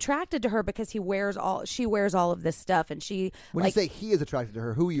he is attracted to her because she wears all of this stuff, and she When like you say he is attracted to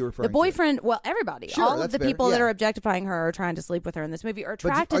her, who are you referring the boyfriend. Well, everybody, Sure, all of that's the fair, people that yeah. are objectifying her or trying to sleep with her in this movie are to?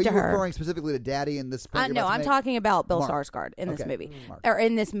 But attracted are to you her. referring specifically to Daddy in this point? No, I'm talking about Bill Mark. Skarsgård in this Okay. movie, Mark. or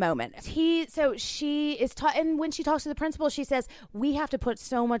in this moment. She is and when she talks to the principal, she says, "We have to put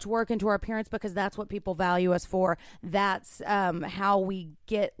so much work into our appearance because that's what people value us for. That's how we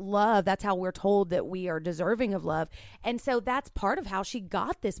get love. That's how we're told that we are deserving of love." And so that's part of how she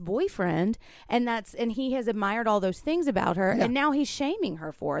got this boyfriend, and he has admired all those things about her, and now he's shaming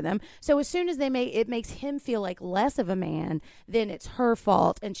her for them. So as soon as it makes him feel like less of a man, then it's her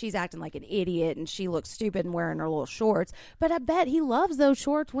fault, and she's acting like an idiot, and she looks stupid and wearing her little shorts. But I bet he loves those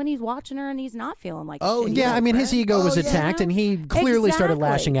shorts when he's watching her and he's not feeling like Oh, shit. Yeah, I mean, his ego was Oh, yeah. attacked, and he clearly started Exactly.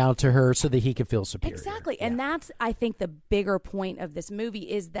 lashing out to her so that he could feel superior. Exactly. And that's, I think, the bigger point of this movie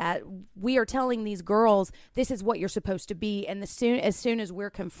is that we are telling these girls this is what you're supposed to be. And as soon as we're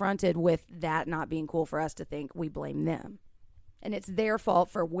confronted with that not being cool for us to think, we blame them. And it's their fault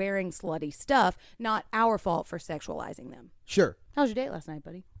for wearing slutty stuff, not our fault for sexualizing them. Sure. How was your date last night,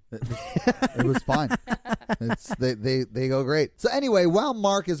 buddy? It was fine. They go great. So anyway, while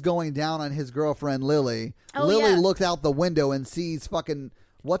Mark is going down on his girlfriend Lily, Oh, Lily yeah. looks out the window and sees fucking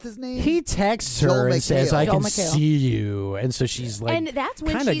what's his name? He texts Joel her and says, McHale. I Joel can McHale. see you. And so she's like, And that's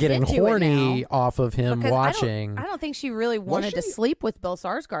when kind of she's getting into it horny now. off of him Because watching. I don't think she really wanted to she? sleep with Bill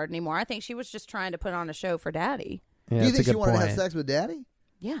Skarsgård anymore. I think she was just trying to put on a show for Daddy. Yeah, Do you that's think a she good wanted to have point. sex with Daddy?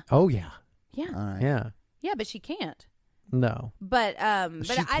 Yeah. Oh, yeah. Yeah. All right. Yeah. Yeah, but she can't. No. But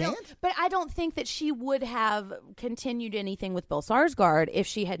She I don't think that she would have continued anything with Bill Skarsgård if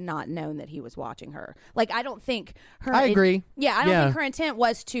she had not known that he was watching her. Like, I don't think her I agree. I don't think her intent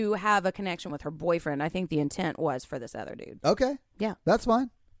was to have a connection with her boyfriend. I think the intent was for this other dude. Okay. Yeah. That's fine.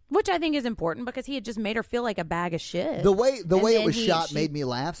 Which I think is important because he had just made her feel like a bag of shit. The way it then was she- shot made me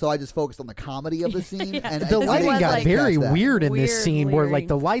laugh, so I just focused on the comedy of the scene. And The It lighting was got like- very catch that. weird in this Weird scene where, like, layering.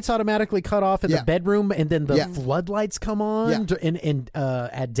 the lights automatically cut off in Yeah. the bedroom and then the Yeah. floodlights come on Yeah.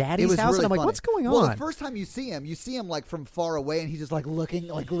 at It Daddy's was house. really And I'm like, funny. what's going on? Well, the first time you see him like from far away, and he's just like looking,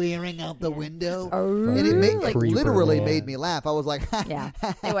 like leering out the window, and it Creeper, literally man. made me laugh. I was like, Yeah,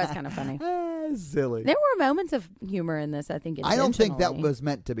 it was kind of funny. silly. There were moments of humor in this, I think. I don't think that intentionally. was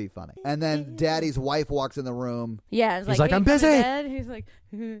meant to be funny. And then Daddy's wife walks in the room. Yeah, it's He's like, like, "I'm "Hey, come to busy." bed?" He's like,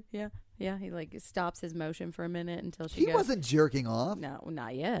 yeah, yeah. He like stops his motion for a minute until she He goes. wasn't jerking off. No,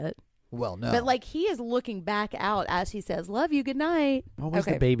 not yet. Well, no. But like he is looking back out as he says, "Love you, good night." Always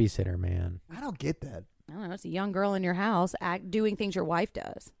okay. the babysitter, man. I don't get that. I don't know. It's a young girl in your house doing things your wife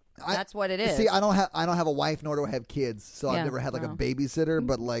does. That's what it is. See, I don't have a wife, nor do I have kids, so Yeah, I've never had like no. a babysitter.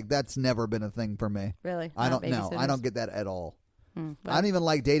 But like that's never been a thing for me. Really? I Not don't know. I babysitters? don't get that at all. Well, I don't even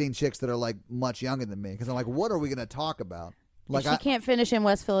like dating chicks that are like much younger than me because I'm like, what are we going to talk about? Like, if she can't finish in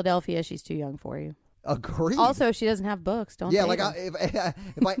West Philadelphia, she's too young for you. agree. Also, if she doesn't have books, don't. yeah, date like her.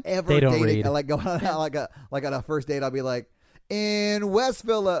 if I ever They don't dated, read. like go on like on a first date, I'll be like in West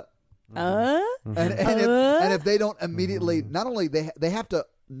Phila, and if they don't immediately, not only they have to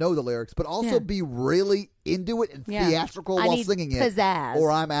know the lyrics, but also Yeah. be really into it and Yeah. theatrical I while need singing it, pizzazz.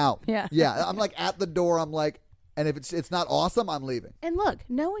 or I'm out. Yeah. yeah. I'm like at the door. I'm like, and if it's not awesome, I'm leaving. And look,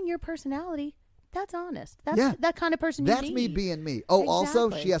 knowing your personality, that's honest. That's Yeah. that kind of person you That's need. me being me. Oh, also,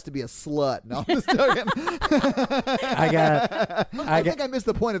 Exactly. she has to be a slut. No, I'm just joking. I think I missed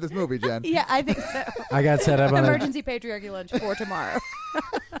the point of this movie, Jen. Yeah, I think so. I got set up on a Emergency patriarchy lunch for tomorrow.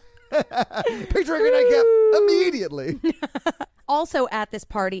 Picture every nightcap immediately. Also at this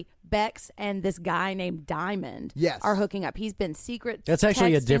party, Bex and this guy named Diamond Yes. are hooking up. He's been secret. That's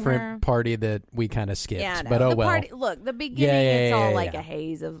actually a texting different her. party that we kind of skipped. Yeah, I know. But oh the well. Party, look, the beginning, Yeah, it's all yeah, like yeah. a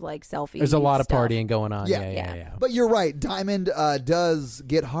haze of like selfies. There's a lot of stuff. partying going on. Yeah. Yeah. But you're right. Diamond does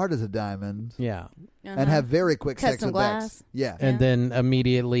get hard as a diamond Yeah. and have very quick sex Custom with glass. Bex. Yeah. And then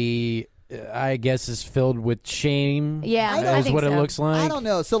immediately, I guess, is filled with shame. Yeah, I is think what it so. looks like. I don't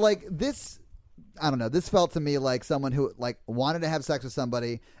know. So like this I don't know. This felt to me like someone who like wanted to have sex with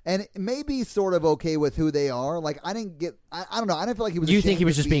somebody and maybe sort of okay with who they are. Like I didn't get. I don't know. I didn't feel like he was. You think he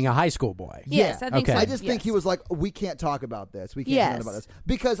was just being a high school boy? Yes, Yeah. I think Okay. so. I just think Yes. he was like, we can't talk about this. We can't talk about this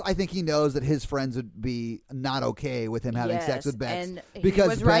because I think he knows that his friends would be not okay with him having sex with Bex and he because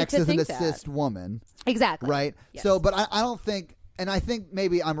was right Bex to is an think that. assist woman, Exactly. right? Yes. So, but I don't think, and I think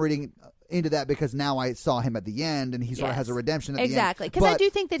maybe I'm reading into that because now I saw him at the end and he sort of has a redemption at the end. Exactly. Because I do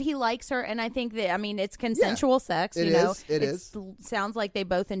think that he likes her, and I think that, I mean, it's consensual sex. It you know, is, it is. Sounds like they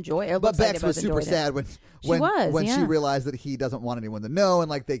both enjoy it. But Looks like Bex they was both super enjoyed it. sad when she Yeah. realized that he doesn't want anyone to know and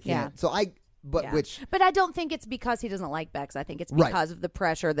like they can't. Yeah. So Yeah. which But I don't think it's because he doesn't like Bex. I think it's Right. because of the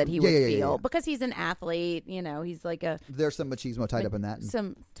pressure that he Yeah, would yeah, feel yeah. because he's an athlete. You know, he's like there's some machismo tied up in that.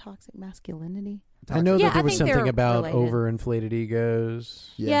 some toxic masculinity. I know Yeah, that there I was think they're something about related. overinflated egos.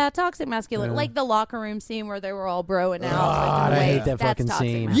 Yeah, toxic masculinity, Yeah. like the locker room scene where they were all broing out. God, like, I hate wait, that that's fucking toxic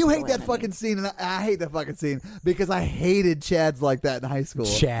scene. You hate that masculinity. fucking scene, and I hate that fucking scene because I hated Chads like that in high school.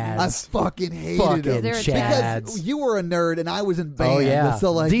 Chads. I fucking hated Fucking them. there a Chads. Because you were a nerd and I was in band. Oh yeah.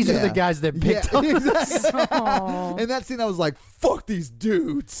 So like, these yeah. are the guys that picked up. exactly. Aw. In that scene, I was like, "Fuck these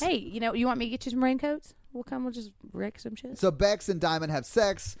dudes." Hey, you know, you want me to get you some raincoats? We'll just wreck some shit. So Bex and Diamond have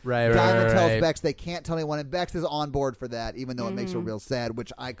sex. Right, Diamond tells right. Bex they can't tell anyone, and Bex is on board for that, even though it makes her Mm-hmm. real sad,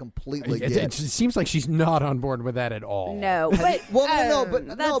 which I completely It get. seems like she's not on board with that at all. No, but Well, no, but-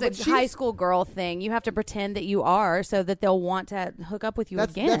 that's no, but a she's- high school girl thing. You have to pretend that you are so that they'll want to hook up with you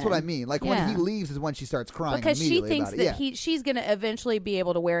That's again. that's what I mean. Like when he Yeah. leaves is when she starts crying Because she immediately thinks about that it. Yeah. she's going to eventually be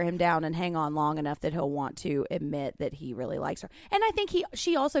able to wear him down and hang on long enough that he'll want to admit that he really likes her. And I think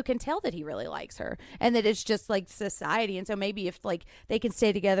she also can tell that he really likes her and that it's just like society. And so maybe if like they can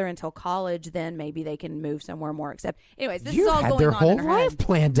stay together until college, then maybe they can move somewhere more accept. Anyways, this You is all had going their on whole in her life head.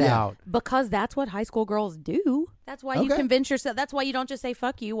 planned out. Because that's what high school girls do. That's why you Okay. convince yourself. That's why you don't just say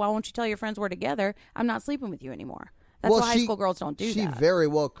 "fuck you." Why won't you tell your friends we're together? I'm not sleeping with you anymore. That's Well, why high school girls don't do She that. very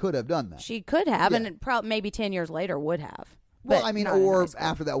well could have done that. She could have, Yeah. and it maybe 10 years later would have. Well, But I mean, not in high or school.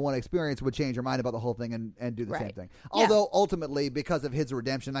 after that one experience would change her mind about the whole thing and do the same Right. thing. Yeah. Although ultimately, because of his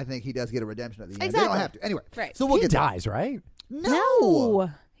redemption, I think he does get a redemption at the end. They Exactly. don't have to. Anyway, Right. so we'll He get there. dies, right? No,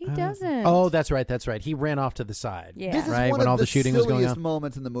 he doesn't. Oh, that's right. That's right. He ran off to the side. Yeah. This is Right, one when of all the shooting was going silliest on.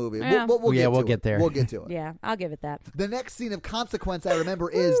 moments in the movie. Yeah. We'll Yeah, get we'll to get it. there. We'll get to it. Yeah, I'll give it that. The next scene of consequence I remember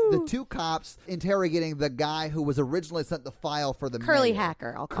is the two cops interrogating the guy who was originally sent the file for the Curly mayor.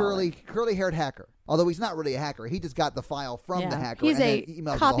 hacker, I'll call him. Curly-haired hacker. Although he's not really a hacker, he just got the file from the Yeah. hacker. He's and a then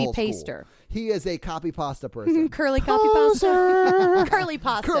emailed to the whole school. copy-paster. He is a copy pasta person. Curly copy pasta. Curly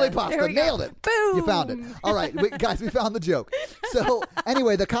pasta. Curly There pasta. we go. Nailed it. Boom. You found it. All right, guys, we found the joke. So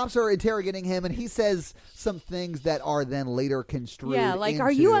anyway, the cops are interrogating him, and he says some things that are then later construed Yeah, like, into,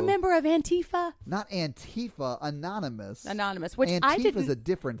 are you a member of Antifa? not Antifa, Anonymous. Anonymous, which Antifa I didn't. is a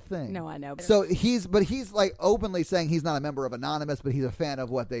different thing. No, I know. So he's like openly saying he's not a member of Anonymous, but he's a fan of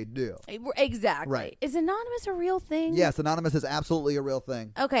what they do. Exactly. Right. Is Anonymous a real thing? Yes, Anonymous is absolutely a real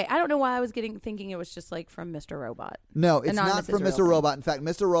thing. Okay, I don't know why I was thinking it was just like from Mr. Robot. No, it's Anonymous not from is a Mr. real thing. Robot. In fact,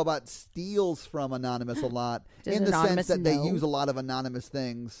 Mr. Robot steals from Anonymous a lot Does in the Anonymous sense that they know? use a lot of Anonymous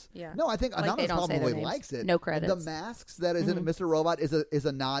things. Yeah. No, I think Like, they Anonymous don't say their probably names. likes it. No credits. The masks that is in Mr. Robot is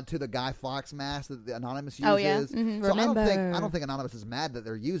a nod to the Guy Fawkes mask that the Anonymous uses. Oh, yeah? Mhm. So I Remember. don't think Anonymous is mad that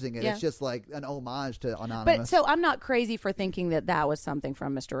they're using it. Yeah. It's just like an homage to Anonymous. But so I'm not crazy for thinking that was something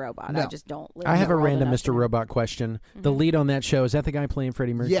from Mr. Robot. No. I just don't. live I in have the a world random enough Mr. to know. Robot question. The lead on that show, is that the guy playing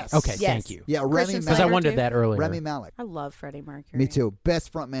Freddie Mercury? Yes. Okay, Yes. thank you. yeah, Remy Christian Because I Slater, wondered too. that earlier. Remy Malek. I love Freddie Mercury. Me too.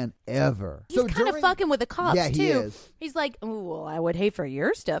 Best frontman ever. He's kind of fucking with the cops Yeah, too. he is. He's like, "Ooh, well, I would hate for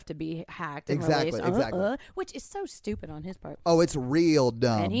your stuff to be hacked and Exactly, released." exactly. Which is so stupid on his part, Oh, it's real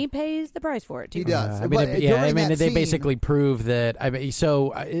dumb. and he pays the price for it too. He does. I mean, But during that they scene- basically prove that. I mean,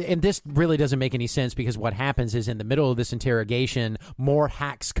 so, and this really doesn't make any sense because what happens is in the middle of this interrogation, more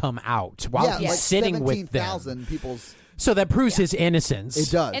hacks come out while yeah, he's like sitting with them. 17,000 people's. So that proves his innocence.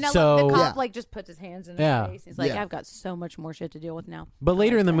 It does. And I So- love the cop Yeah. like just puts his hands in his Yeah. face. He's like, Yeah. "I've got so much more shit to deal with now." But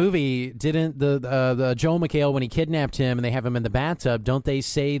later in the that. movie, didn't the Joel McHale, when he kidnapped him and they have him in the bathtub, don't they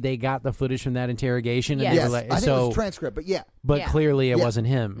say they got the footage from that interrogation? And Yes. they Yes, were like, I think it so, was transcript, but yeah. but Yeah. clearly it Yeah. wasn't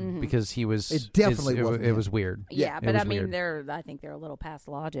him because he was. It definitely it wasn't It him. was weird. Yeah, it but was I mean, weird. I think they're a little past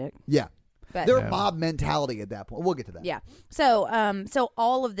logic. Yeah. But Their mob mentality at that point. We'll get to that. yeah, so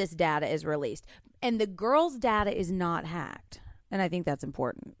all of this data is released, and the girls' data is not hacked, and I think that's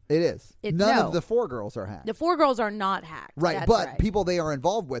important. It is. None None of the 4 girls are hacked. The 4 girls are not hacked. Right, That's but right. people they are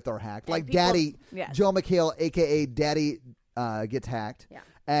involved with are hacked. And Like people- Daddy, yes. Joel McHale, a.k.a. Daddy, gets hacked. Yeah.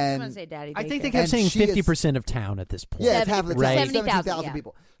 And I'm gonna say daddy. I think they daycare. kept And saying she is- 50% of town at this point. Yeah, it's half of the 70,000, 17,000 yeah.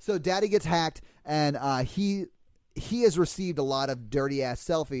 people. So Daddy gets hacked, and he he has received a lot of dirty ass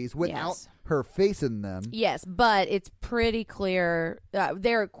selfies without Yes. her face in them. Yes, but it's pretty clear.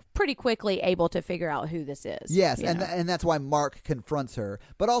 They're pretty quickly able to figure out who this is. Yes, you and know? and that's why Mark confronts her.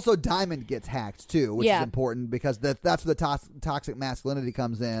 But also Diamond gets hacked too, which is important because that's where the toxic masculinity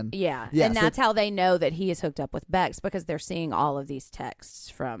comes in. Yeah, Yeah, and so- that's how they know that he is hooked up with Bex, because they're seeing all of these texts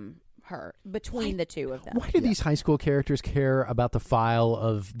from her between the two of them. Why do these high school characters care about the file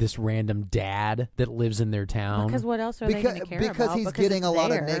of this random dad that lives in their town? Because what else are they going to care because about? he's Because getting it's a lot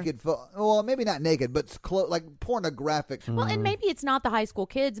there. of naked. Well, maybe not naked, but like pornographic. Well, and maybe it's not the high school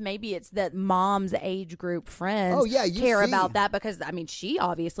kids. Maybe it's that mom's age group friends. Oh, yeah, you care see. about that because she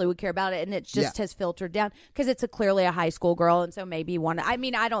obviously would care about it, and it just has filtered down because it's clearly a high school girl, and so maybe one.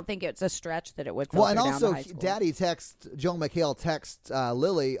 I don't think it's a stretch that it would. Filter Well, and down also, to high school. Daddy Joe McHale texts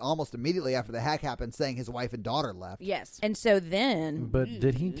Lily almost immediately after the hack happened, saying his wife and daughter left. Yes, and so then. But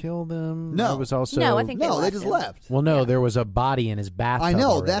did he kill them? No. I was also No, I think They just left. Well, no, there was a body in his bathtub. I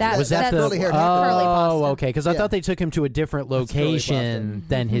know, already. that's- was that that's the curly-haired curly pasta. Oh, okay. Because I Yeah. thought they took him to a different curly location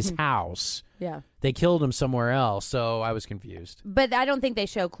than his house. Yeah. They killed him somewhere else, so I was confused. But I don't think they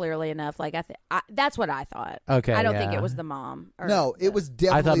show clearly enough. Like that's what I thought. Okay, I don't think yeah. it was the mom. Or No, it was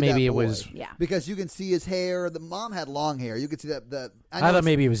definitely. I thought maybe that it boy. was- Yeah. because you can see his hair. The mom had long hair. You could see that. I thought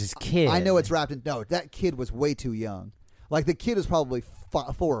maybe it was his kid. I know it's wrapped in. No, that kid was way too young. Like the kid was probably 4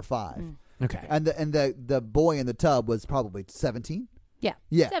 or 5, Okay. and the boy in the tub was probably 17. Yeah.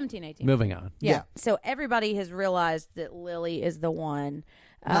 Yeah. 17, 18. Moving on. Yeah. Yeah. So everybody has realized that Lily is the one.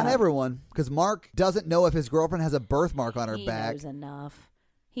 Not everyone, because Mark doesn't know if his girlfriend has a birthmark on her He back. knows enough.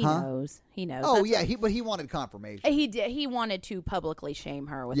 He Huh? knows. He knows. Oh That's yeah, but he wanted confirmation. He did. He wanted to publicly shame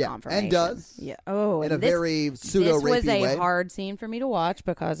her with Yeah, confirmation. and does. Yeah. Oh, in and a very pseudo This was rapey a way. hard scene for me to watch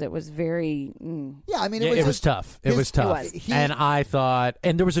because it was very. Yeah, I mean, Yeah, it was tough. It his- was tough. It was. And I thought,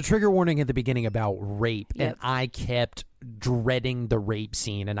 and there was a trigger warning at the beginning about rape, Yep. and I kept dreading the rape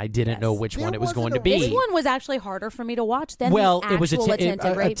scene, and I didn't know which There one it was wasn't going a to be. This one was actually harder for me to watch than Well, the it was actual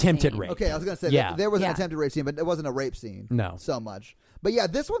attempted rape. attempted scene. rape. Okay, I was going to say Yeah. that there was an Yeah. attempted rape scene, but it wasn't a rape scene. No. so much. But yeah,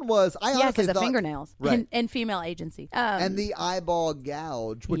 this one was. I Yeah, honestly because the thought, fingernails Right. and female agency. And the eyeball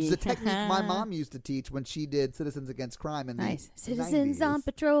gouge, which is a technique my Yeah. mom used to teach when she did Citizens Against Crime in nice the citizens 90s. on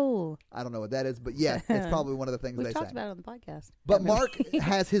patrol. I don't know what that is, but yeah, it's probably one of the things We've they talked say. about it on the podcast. But Mark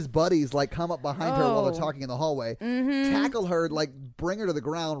has his buddies like come up behind her while they're Oh. talking in the hallway, Mm-hmm. tackle her, like bring her to the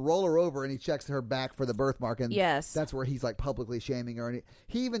ground, roll her over, and he checks her back for the birthmark. And Yes. that's where he's like publicly shaming her. And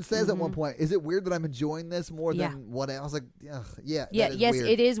he even says at one point, "Is it weird that I'm enjoying this more Yeah. than what?" I was like, "Ugh, yeah, Yeah, that is yes, weird."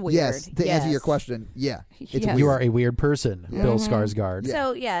 it is weird. Yes, to answer your Yes. question, yeah, it's Yes. weird. You are a weird person, Bill Skarsgård.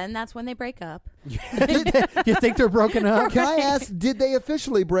 So yeah, and that's when they break up. You think they're broken up? Can I ask, did they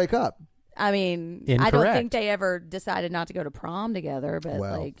officially break up? I mean, I don't Incorrect. think they ever decided not to go to prom together, but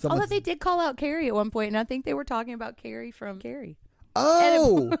Well, like, someone's- although they did call out Carrie at one point, and I think they were talking about Carrie from Carrie.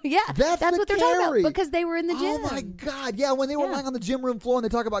 Oh, Yeah, that's what they're talking Carrie. about because they were in the gym. Oh my God! Yeah, when they were Yeah. lying on the gym room floor and they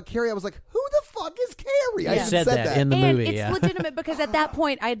talk about Carrie, I was like, "Who the fuck is Carrie?" I Yeah. even Said that in the and movie. it's Yeah. legitimate because at that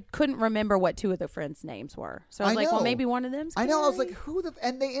point I couldn't remember what two of the friends' names were. So I was I like, well, know. maybe one of them's I know. I was Carrie. like, "Who the?"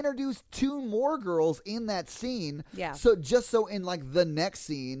 And they introduced 2 more girls in that scene. Yeah. So just so in like the next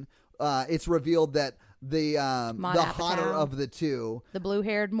scene, it's revealed that the hotter Apatow. of the 2. the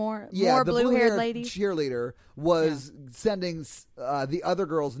blue-haired more Yeah, the blue-haired lady. cheerleader was sending the other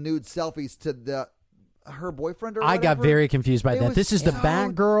girls nude selfies to her boyfriend or I got whatever. very confused by It that. was This is the so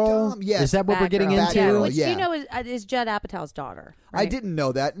Batgirl? dumb. Yes. Is that what we're getting Batgirl. into? Batgirl, Which yeah. you know is Judd Apatow's daughter. I right? didn't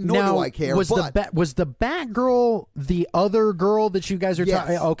know that, nor now, do I care. was but was the Batgirl the other girl that you guys are Yes.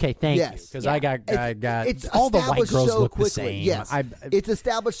 talking? Okay, thank you. Yes. Because Yeah. I got it's all the white established girls so look quickly. the same. Yes, I, it's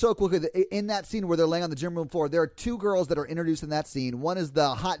established so quickly that in that scene where they're laying on the gym room floor, there are 2 girls that are introduced in that scene. One is the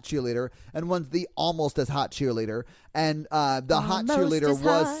hot cheerleader, and one's the almost as hot cheerleader. And the hot Almost cheerleader as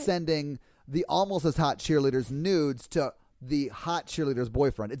was hot. sending the almost as hot cheerleader's nudes to the hot cheerleader's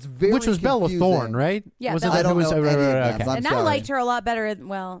boyfriend. It's very which was Bella confusing. Thorne, right? Yeah, was Bella- that I don't who was, know any of them. okay. I'm and I sorry. liked her a lot better.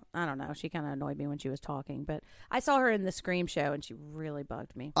 Well, I don't know. She kind of annoyed me when she was talking, but I saw her in the Scream show, and she really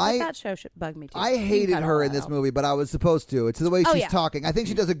bugged me. But that show bugged me too. I hated Kinda her in this wild. movie, but I was supposed to. It's the way Oh, she's yeah. talking. I think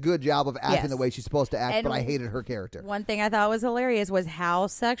she does a good job of acting Yes. the way she's supposed to act, And but I hated her character. One thing I thought was hilarious was how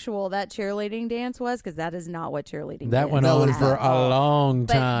sexual that cheerleading dance was, because that is not what cheerleading That is. went No, on it's for not. a long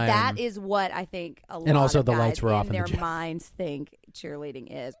But time. that is what I think a lot And also of the guys lights were off in in the their gym. minds think cheerleading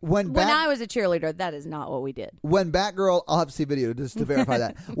is. When I was a cheerleader, that is not what we did. When Batgirl, I'll have to see video just to verify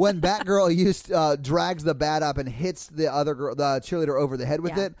that. When Batgirl drags the bat up and hits the other girl, the cheerleader over the head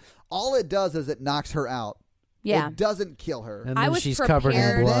with Yeah. it, all it does is it knocks her out. Yeah. It doesn't kill her. And I then was she's covered in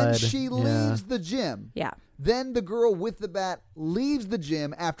prepared. And blood. then she leaves the gym. Yeah. Then the girl with the bat leaves the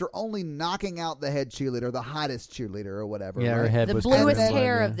gym after only knocking out the head cheerleader, the hottest cheerleader or whatever. Yeah, her right? head The was bluest covered in blood,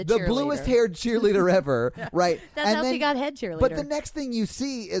 hair yeah. of the The cheerleader. bluest haired cheerleader ever, right? That's And how then, she got head cheerleader. But the next thing you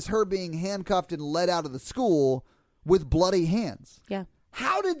see is her being handcuffed and led out of the school with bloody hands. Yeah.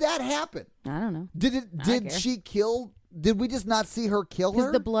 How did that happen? I don't know. Did she kill? Did we just not see her kill Because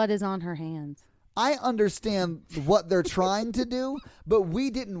her? the blood is on her hands. I understand what they're trying to do, but we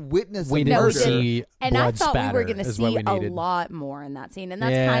didn't witness We a didn't murder. see And I blood thought we were spatter going to is what see we a needed. lot more in that scene. And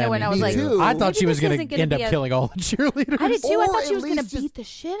that's Yeah, kind of when I was me like, too. I thought maybe she was this going isn't to gonna end up be a- killing all the cheerleaders. I did too. I Or thought she at was going to least just- beat the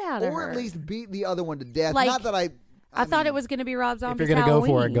shit out of Or her. at least beat the other one to death. Like, Not that I thought it was going to be Rob If Zombie's you're going to go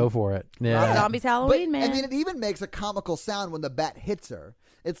Halloween. for it, go for it. Yeah. Rob Zombie's Halloween, man. And then it even makes a comical sound when the bat hits her.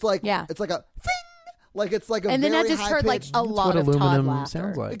 It's like it's like a thing. Like it's like a and then I very just heard like high-pitched- a lot what of Todd aluminum laughter.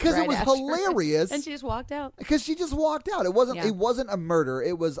 sounds like. because right it was after. hilarious. And she just walked out. Because she just walked out. It wasn't. Yeah. It wasn't a murder.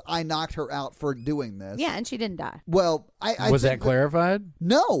 It was I knocked her out for doing this. Yeah, and she didn't die. Well, I Was that think clarified?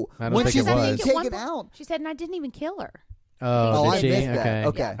 No. I don't when think she's it being was. at one taken point, out. she said, and I didn't even kill her. Oh, Oh, did I she? missed that.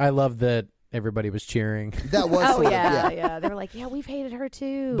 Okay. Okay. I love that everybody was cheering. That was. Oh, sort of- yeah. They were like, yeah, we've hated her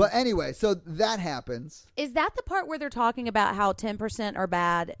too. But anyway, so that happens. Is that the part where they're talking about how 10% are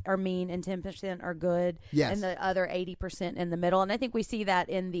bad or mean and 10% are good? Yes. And the other 80% in the middle. And I think we see that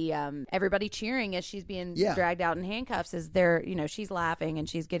in the everybody cheering as she's being Yeah. dragged out in handcuffs. Is there, she's laughing and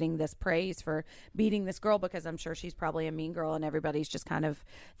she's getting this praise for beating this girl because I'm sure she's probably a mean girl and everybody's just kind of,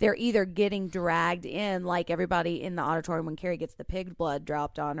 they're either getting dragged in like everybody in the auditorium when Carrie gets the pig blood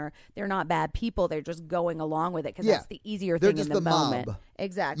dropped on her. They're not bad people. They're just going along with it because Yeah. that's the easier They're thing just in the the moment. mob.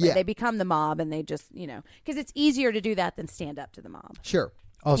 Exactly. Yeah. They become the mob and they just, because it's easier to do that than stand up to the mob. Sure.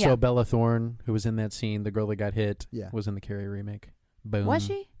 Also, Yeah. Bella Thorne, who was in that scene, the girl that got hit, Yeah. was in the Carrie remake. Boom. Was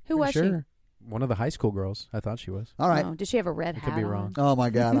she? Who was Sure. One of the high school girls. I thought she was. All right. Oh, did she have a red I hat could be on? wrong. Oh my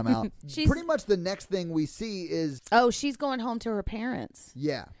God, I'm out. She's- Pretty much the next thing we see is Oh, she's going home to her parents.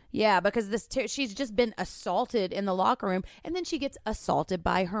 yeah. Yeah, because she's just been assaulted in the locker room, and then she gets assaulted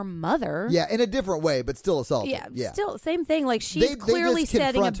by her mother. Yeah, in a different way, but still assaulted. Yeah, still same thing. Like she's They clearly just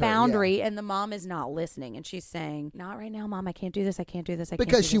setting a confront her, yeah. boundary, and the mom is not listening, and she's saying, "Not right now, Mom. I can't do this. I can't do this. I can't."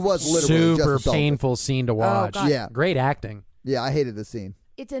 Because do she this. was literally just Super assaulted. painful scene to watch. God. Yeah. Great acting. Yeah, I hated the scene.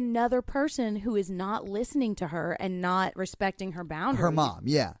 It's another person who is not listening to her and not respecting her boundaries. Her mom,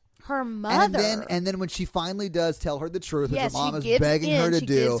 yeah. Her mother. And then when she finally does tell her the truth, Yes, as her mom she is gives begging in. her to She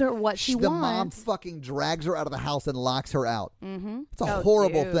do, gives her what she the mom wants. fucking drags her out of the house and locks her out. Mm-hmm. It's a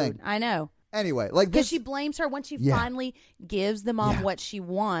horrible thing. I know. Anyway, like Because this, she blames her when she Yeah. finally gives the mom Yeah. what she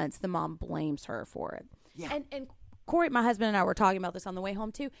wants. The mom blames her for it. Yeah. And Corey, my husband, and I were talking about this on the way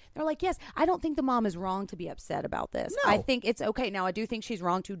home too. They're like, yes, I don't think the mom is wrong to be upset about this. No. I think it's okay. Now, I do think she's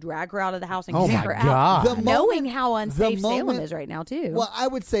wrong to drag her out of the house and Oh kick my her God. out, The knowing moment- how unsafe the Salem moment- is right now too. well, I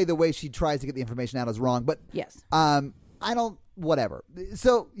would say the way she tries to get the information out is wrong, but yes. I don't. Whatever.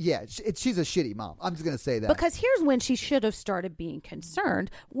 So yeah, she's a shitty mom. I'm just gonna say that. Because here's when she should have started being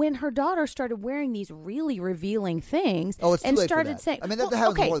concerned, when her daughter started wearing these really revealing things. Oh, it's too and late for started that. saying, I mean, that well,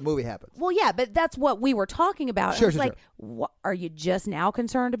 happens okay. before the movie happens. Well, yeah, but that's what we were talking about. Sure, It's sure, like, what, are you just now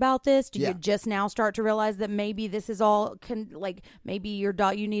concerned about this? Do Yeah. you just now start to realize that maybe this is all like maybe your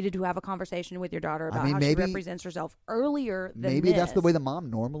you needed to have a conversation with your daughter about mean, how maybe- she represents herself earlier than Maybe that's the this. way the mom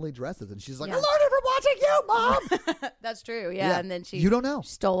normally dresses, and she's like, Yeah. "I learned it from watching you, mom." That's true. Yeah, Yeah. and then she You don't know.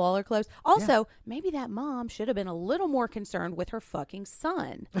 stole all her clothes. Also, maybe that mom should have been a little more concerned with her fucking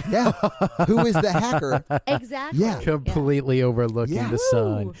son. Yeah, who is the hacker? Exactly. Yeah. Completely overlooking Yeah. the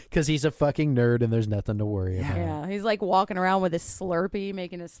son Woo. because he's a fucking nerd and there's nothing to worry about. Yeah, he's like walking around with his Slurpee,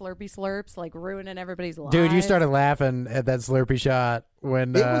 making his Slurpee slurps, like ruining everybody's lives. Dude, you started laughing at that Slurpee shot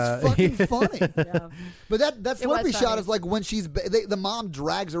when It was fucking funny. Yeah. But that It was Slurpee shot funny. is like when the mom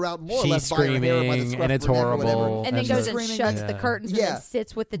drags her out more or She's less by her hair or by the screaming, scruff and it's of her neck or whatever. horrible. And then And goes she's and screaming, shuts like- the curtains and Yeah. then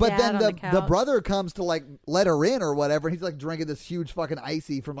sits with the But dad then on the couch. the brother comes to like let her in or whatever. And he's like drinking this huge fucking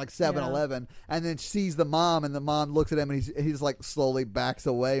icy from like 7-Eleven, and then sees the mom, and the mom looks at him, and he's like slowly backs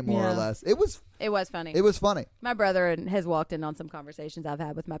away more or Yeah. less. It was funny. It was funny. My brother has walked in on some conversations I've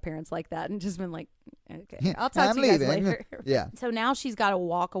had with my parents like that and just been like, okay, Yeah, I'll talk I'm to you guys leaving. later. Yeah. So now she's got to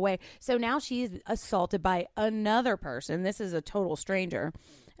walk away. So now she's assaulted by another person. This is a total stranger.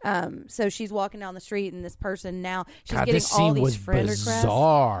 So she's walking down the street, and this person now she's God, getting this all scene these was friend requests.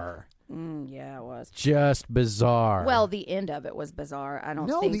 bizarre. Yeah, it was. Just bizarre. Well, the end of it was bizarre. I don't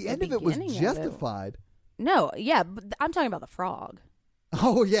No, think the end of it was beginning justified. No, yeah, but I'm talking about the frog.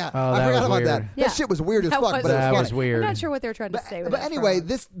 Oh yeah, Oh, I that forgot was about that. weird. Yeah. That shit was weird as That fuck, was but it That was was funny. weird. I'm not sure what they were trying to say with But that anyway, frog.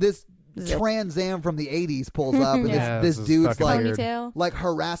 this Trans Am from the 80s pulls up, and this is dude's fucking like, weird. Ponytail.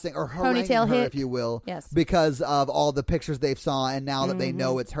 Harassing or haranguing Ponytail her, hit. if you will, Yes. because of all the pictures they've saw, and now that they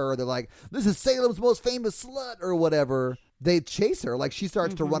know it's her, they're like, this is Salem's most famous slut, or whatever. They chase her. Like, she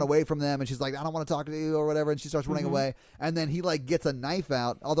starts to run away from them, and she's like, I don't want to talk to you, or whatever, and she starts running away, and then he, like, gets a knife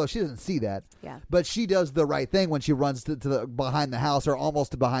out, although she doesn't see that. Yeah. But she does the right thing when she runs to the behind the house, or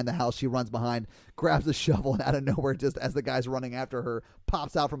almost to behind the house. She runs behind, grabs a shovel, and out of nowhere, just as the guy's running after her,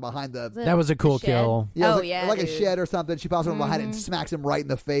 pops out from behind the... That was a cool shed. kill. Yeah, Oh, like a dude. shed or something. She pops from behind it and smacks him right in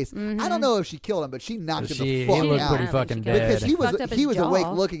the face. I don't know if she killed him, but she knocked him the He fuck looked out. pretty Yeah, fucking she killed him. dead. Because he was jaw. awake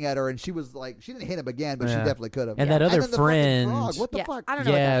looking at her, and she was like, she didn't hit him again, but she Yeah. definitely could have. And that other then the fucking friend- frog, what the Yeah, fuck? I don't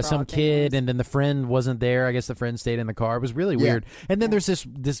know. what Yeah, that some frog thing kid, was. and then the friend wasn't there. I guess the friend stayed in the car. It was really weird. And then there's this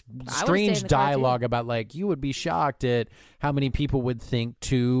strange in the car, too. dialogue about, like, you would be shocked at how many people would think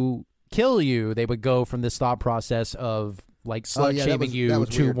to kill you. They would go from this thought process of, like, slut yeah, shaming that you was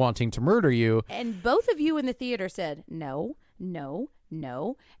to weird. wanting to murder you. And both of you in the theater said no, no,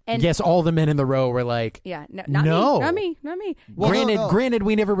 no. And Yes, all the men in the row were like, yeah, no, not No. me, not me. Well, granted,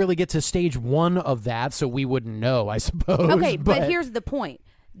 we never really get to stage one of that, so we wouldn't know, I suppose. Okay, but here's the point.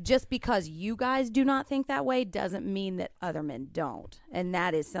 Just because you guys do not think that way doesn't mean that other men don't. And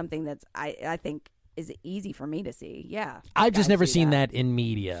that is something that's, I think, is easy for me to see. Yeah. I've just guys never see seen that in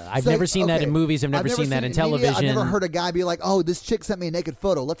media. I've never seen that in movies. I've never seen that in media. television. I've never heard a guy be like, oh, this chick sent me a naked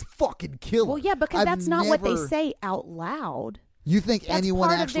photo. Let's fucking kill her. Well, yeah, because I've that's not what they never- say out loud. You think That's anyone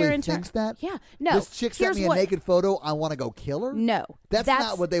part of actually their thinks that? Yeah. No. This chick sent here's me a what- naked photo. I want to go kill her? No. That's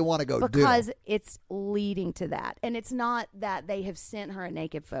not what they want to go do. Because it's leading to that. And it's not that they have sent her a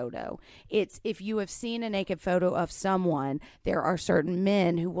naked photo. It's if you have seen a naked photo of someone, there are certain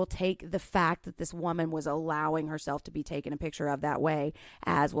men who will take the fact that this woman was allowing herself to be taken a picture of that way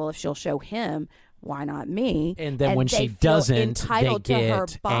as, well, if she'll show him, why not me? And then when they she feel doesn't, entitled they to her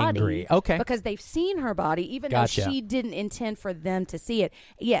get body angry. Okay. because they've seen her body, even Gotcha. though she didn't intend for them to see it.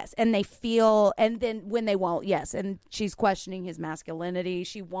 Yes, and they feel, and then when they won't, yes, and she's questioning his masculinity.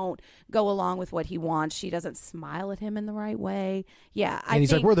 She won't go along with what he wants. She doesn't smile at him in the right way. Yeah, And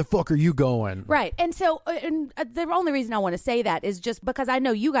he's like, where the fuck are you going? Right. And so the only reason I want to say that is just because I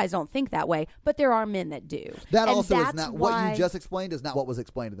know you guys don't think that way, but there are men that do. That And also is that's not why, what you just explained is not what was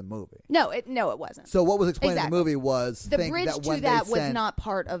explained in the movie. No, it wasn't. So what was explained Exactly. in the movie was The think bridge that to when that they was sent, not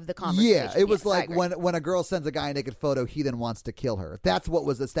part of the conversation. Yeah, it was Yes, I like agree. when a girl sends a guy a naked photo, he then wants to kill her. That's what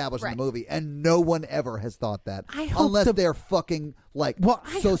was established in Right. the movie, and no one ever has thought that, I hope unless they're fucking like Well,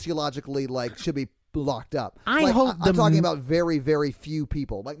 sociologically like should be locked up. I Like, hope I'm talking about very, very few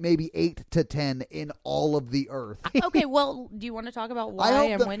people, like maybe 8 to 10 in all of the earth. Okay, well, do you want to talk about why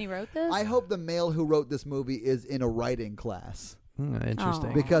and when he wrote this? I hope the male who wrote this movie is in a writing class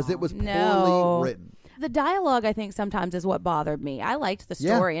Interesting. because it was poorly No. written. The dialogue, I think, sometimes is what bothered me. I liked the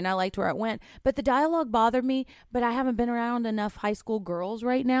story and I liked where it went, but the dialogue bothered me. But I haven't been around enough high school girls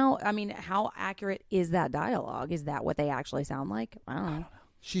right now. I mean, how accurate is that dialogue? Is that what they actually sound like? I don't know.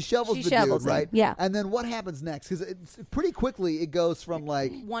 She shovels She the shovels dude, him, right? yeah. And then what happens next? Because pretty quickly it goes from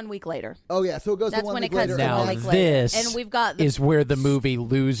like, 1 week later. oh yeah, so it goes That's to 1 when week it cuts later. to Now one and week then- later. this And we've got the is where the movie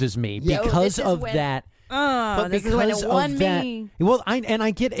loses me Yeah. because This is of when- that. but But this because is when it won of that, me. well, I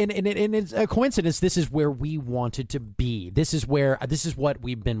get, and it's a coincidence. This is where we wanted to be. This is what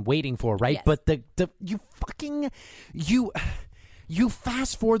we've been waiting for, right? Yes. But you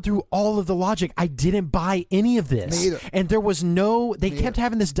fast forward through all of the logic. I didn't buy any of this. Me either. And there was no, they kept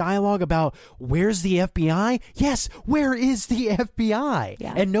having this dialogue about where's the FBI? Yes, where is the FBI?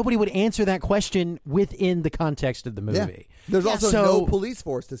 Yeah. And nobody would answer that question within the context of the Yeah. movie. There's also So- no police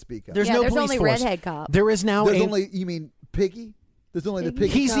force to speak of. There's Yeah, no there's police only force. redhead cop. There is now There's a, only, you mean Piggy? There's only the Piggy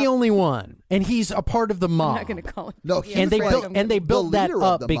he's cop? the only one, and he's a part of the mob. I'm not going to call it. No, Yeah, he and they was built like and they the built that leader of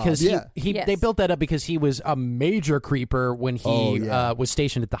up the because mob. he Yes. they built that up because he was a major creeper when he Oh, yeah. was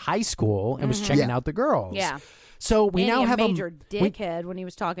stationed at the high school and was checking Yeah. out the girls. Yeah. So we And now he a have major we- dickhead when he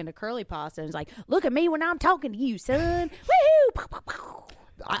was talking to Curly Pasta and was like, "Look at me when I'm talking to you, son." Woo!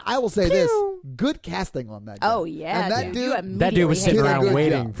 I will say this: good casting on that guy. Oh yeah, and that dude. dude. You that dude was immediately sitting did a around good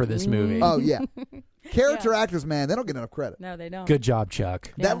waiting job. for this movie. Oh yeah, character actors, man, they don't get enough credit. No, they don't. Good job,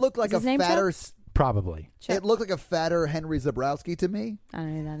 Chuck. Yeah. That looked like Is a his name fatter. Chuck? Probably. Chuck. It looked like a fatter Henry Zabrowski to me. I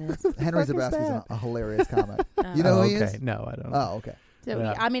don't know who that is. Henry fuck is Zabrowski's that? a hilarious comic. You know Oh, who he okay. is? No, I don't know. Oh, okay. So,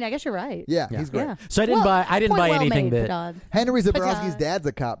 Yeah. I mean, I guess you're right. Yeah, he's great. Yeah. So I didn't buy point well anything made, that. Padad. Henry Zabrowski's Padad. dad's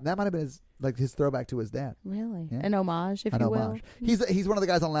a cop. That might have been his throwback to his dad. Really? Yeah. An homage, if An you will. homage. He's one of the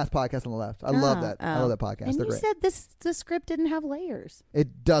guys on the last podcast on the left. I love that. I love that podcast. And They're you great. said the script didn't have layers.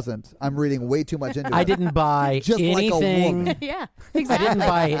 It doesn't. I'm reading way too much into it. I didn't buy Just like a anything. woman. Yeah, exactly. didn't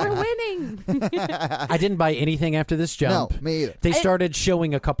buy it. We're winning. I didn't buy anything after this jump. No, me either. They started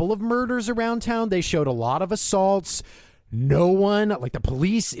showing a couple of murders around town. They showed a lot of assaults. No one, like the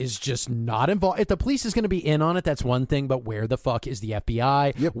police is just not involved. If the police is going to be in on it, that's one thing. But where the fuck is the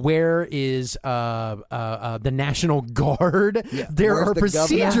FBI? Yep. Where is the National Guard? Yeah. There Where's are the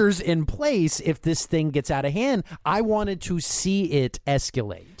governor? procedures in place if this thing gets out of hand. I wanted to see it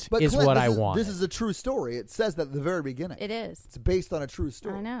escalate. But is Clint, what this I is, want. This is a true story. It says that at the very beginning. It is. It's based on a true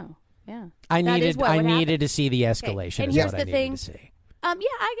story. I know. Yeah. I That is needed. what I would needed happen. to see the escalation. And is here's what I the needed thing. to see.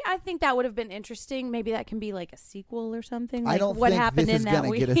 I think that would have been interesting. Maybe that can be like a sequel or something. Like I don't what think happened this is in that gonna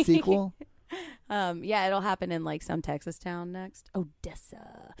week. get a sequel. Yeah, it'll happen in like some Texas town next.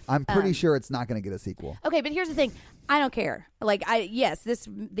 Odessa. I'm pretty sure it's not going to get a sequel. Okay, but here's the thing. I don't care. Like,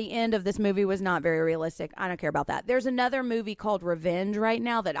 the end of this movie was not very realistic. I don't care about that. There's another movie called Revenge right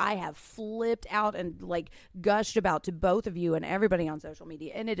now that I have flipped out and like gushed about to both of you and everybody on social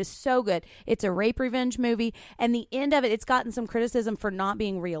media, and it is so good. It's a rape revenge movie, and the end of it, it's gotten some criticism for not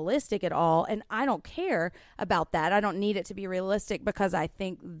being realistic at all, and I don't care about that. I don't need it to be realistic because I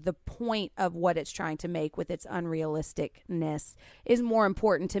think the point of what it's trying to make with its unrealisticness is more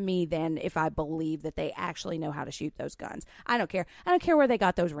important to me than if I believe that they actually know how to shoot those guns. I don't care. I don't care where they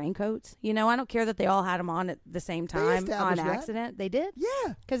got those raincoats. You know, I don't care that they all had them on at the same time on established that. accident. They did?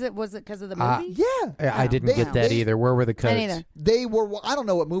 Yeah. Because it was because of the movie? Yeah. I didn't They- get that they- either. Where were the coats? Me neither. They were. I don't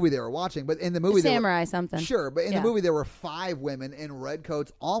know what movie they were watching, but in the movie, there were, Samurai something. Sure, but in Yeah. the movie there were 5 women in red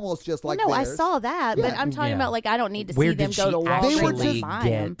coats, almost just like no, I theirs. saw that, but Yeah. I'm talking Yeah. about like I don't need to Where see them did go she to Walmart They were actually to buy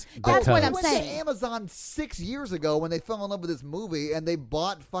them. get the That's what coats? I'm They went saying. to Amazon 6 years ago when they fell in love with this movie, and they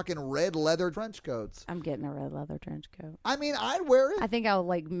bought fucking red leather trench coats. I'm getting a red leather trench coat. I mean, I'd wear it. I think I'll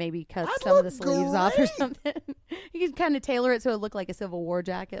like maybe cut I'd some of the look sleeves off or great. something. You can kind of tailor it so it looked like a Civil War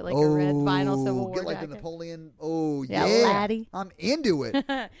jacket, like a red vinyl Civil War get like jacket. the Napoleon. Oh Yeah, yeah, laddie. I'm into it.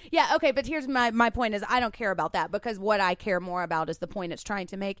 Yeah, okay, but here's my point is I don't care about that because what I care more about is the point it's trying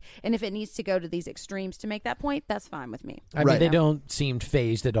to make, and if it needs to go to these extremes to make that point, that's fine with me. I mean, Right. they don't seem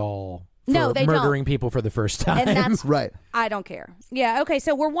phased at all. For No, they don't. murdering people for the first time. And that's Right. I don't care. Yeah, okay,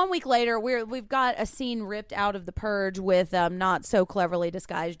 so we're 1 week later. We've got a scene ripped out of The Purge with not so cleverly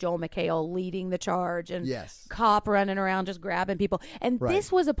disguised Joel McHale leading the charge and Yes. cop running around just grabbing people. And Right.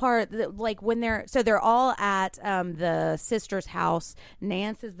 this was a part that, like when they're all at the sister's house.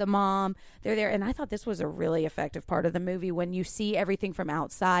 Nance is the mom. They're there, and I thought this was a really effective part of the movie when you see everything from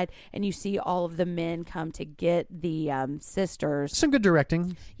outside and you see all of the men come to get the sisters. Some good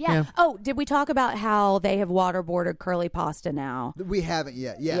directing. Yeah. Oh, did we talk about how they have waterboarded Curly Pasta now? We haven't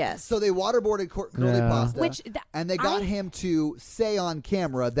yet. Yeah. Yes. So they waterboarded Curly Yeah. Pasta, Which and they got him to say on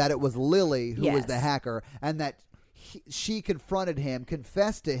camera that it was Lily who was Yes. the hacker, and that she confronted him,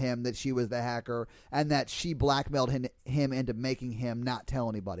 confessed to him that she was the hacker, and that she blackmailed him into making him not tell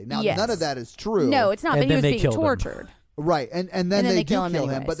anybody. Now, Yes. none of that is true. No, it's not. And But he then was they being killed him. tortured. Right, and then then they they do kill him kill him,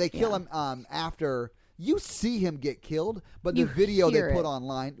 anyways. but they kill Yeah. him after. You see him get killed, but the You video they hear put it.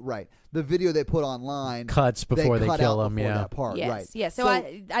 online, right? The video they put online Cuts before they cut kill out him, before yeah. that part, Yes. right? Yeah. So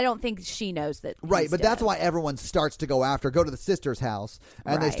I don't think she knows that. Right, he's but that's dead. why everyone starts to go to the sister's house,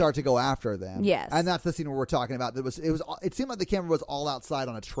 and they Right. start to go after them. Yes. and that's the scene where we're talking about. It seemed like the camera was all outside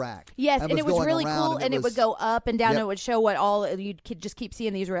on a track. Yes, and it was going really around, cool, and it would was- go up and down, Yep. and it would show what all you could just keep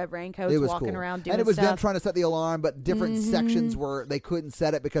seeing these red raincoats It was walking cool. around doing and it was them stuff. trying to set the alarm, but different sections they couldn't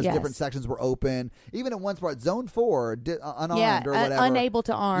set it because Yes. different sections were open. Even at one part, Zone 4 unarmed Yeah, or whatever, unable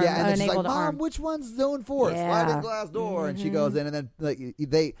to arm. Yeah, and then she's unable like, to "Mom, arm. which one's Zone 4? Yeah. Mm-hmm. Sliding glass door." And she goes in, and then like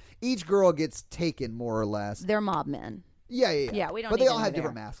each girl gets taken more or less. They're mob men. Yeah. Yeah, we don't But need they to all know had there.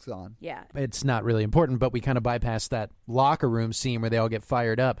 different masks on. Yeah. It's not really important, but we kind of bypassed that locker room scene where they all get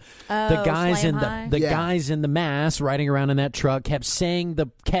fired up. Oh, the guys Slam in High? the Yeah. guys in the mask riding around in that truck kept saying the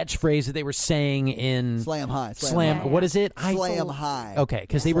catchphrase that they were saying in Slam high. Slam. High. What is it? Slam high. Okay,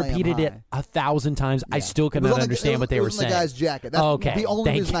 because they Slam repeated it high. 1,000 times. I still could It was not on the- understand what they it were was on saying. the guy's jacket. That's Okay, the only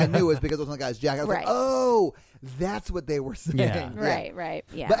thank reason you. I knew is because it was on the guy's jacket. I was Right. like, oh, That's what they were saying. Yeah. Right.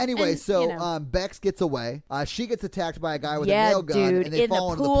 Yeah. But anyway, And, so you know. Bex gets away. She gets attacked by a guy with a Yeah, nail gun, dude, and they in fall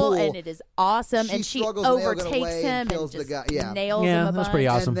the into pool, the pool. and it is awesome. She And she struggles the nail gun overtakes away and him kills and the just guy. Yeah. nails Yeah, him a that's bunch. pretty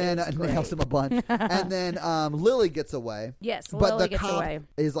awesome. And then nails him a bunch. And then Lily gets away. Yes, but Lily the gets cop away.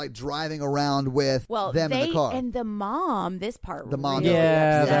 is like driving around with Well, them in the car. and the mom. This part, The mom really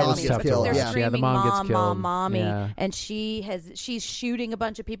Yeah, that upset was me tough to because watch. they're Yeah. Yeah, screaming, the mom gets "Mom, killed. mom, mommy," Yeah. and she's shooting a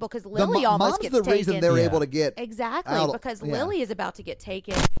bunch of people because The Lily mom's almost gets the taken. reason they're Yeah. able to get Exactly, out- because yeah. Lily is about to get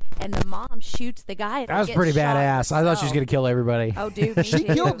taken, and the mom shoots the guy. That was pretty badass. I thought she was going to kill everybody. Oh, dude, me She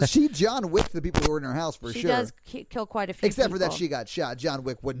too. She John Wick the people who were in her house for She sure. does kill quite a few Except for that people. she got shot. John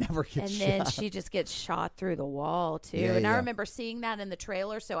Wick would never get And shot. then she just gets shot through the wall too. Yeah, and yeah. I remember seeing that in the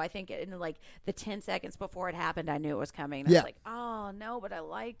trailer. So I think in like the 10 seconds before it happened, I knew it was coming. And I Yeah. was like, oh no, but I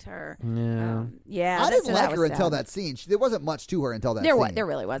liked her. Yeah. Yeah. I didn't like her was until sad. that scene. There wasn't much to her until that There scene. there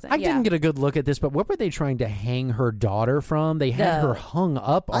really wasn't. I yeah. didn't get a good look at this, but what were they trying to hang her daughter from? They had The- her hung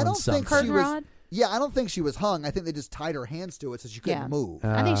up on I don't something. think she Curtain was. rod? Yeah, I don't think she was hung. I think they just tied her hands to it so she couldn't Yeah. move.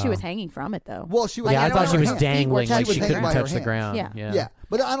 I think she was hanging from it though. Well, she was. yeah, I I don't thought she know was her feet were dangling like touching she her. couldn't By her touch the hands. ground. Yeah. Yeah,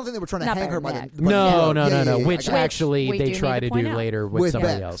 but I don't think they were trying to Not hang by her her by neck. the. by the No, neck. no, no. Yeah, Which I got it. actually We they do try need to to point do out. later with With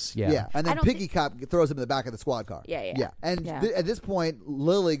somebody Bex. else. Yeah, and I then don't Piggy Cop throws him in the back of the squad car. Yeah. And Yeah. at this point,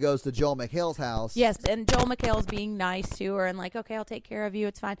 Lily goes to Joel McHale's house. Yes, and Joel McHale's being nice to her and like, okay, I'll take care of you.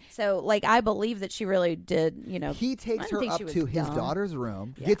 It's fine. So, like, I believe that she really did. You know, He I takes didn't her think up she was to his dumb. daughter's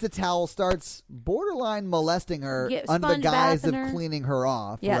room, Yeah. gets a towel, starts borderline molesting her Yeah, under the sponge guise of bathing her. cleaning her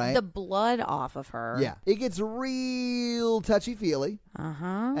off. Yeah, right? the blood off of her. Yeah, it gets real touchy feely,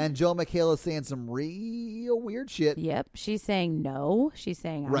 and Joel McHale is saying some real weird shit. Yep. She's saying no. She's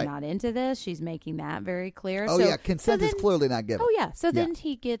saying I'm Right. not into this. She's making that very clear. Oh so, yeah, consent so is then- clearly not given. Oh yeah. So then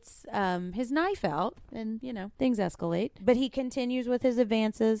he gets his knife out, and you know things escalate. But he continues with his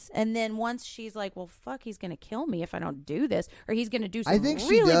advances, and then once she's like, "Well, fuck, he's gonna kill me if I don't do this, or he's gonna do I some think she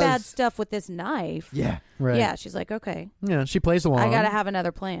really does- bad stuff with this knife." Yeah. Right. Yeah. She's like, "Okay, Yeah, she plays along. I gotta have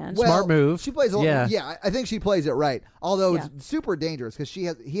another plan." Well, Smart move. She plays. Yeah. Yeah, I think she plays it right. Although Yeah. it's super dangerous because he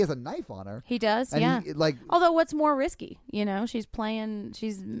has a knife on her. He does. And Yeah. he, like, Although, what's more risky? You know, she's playing.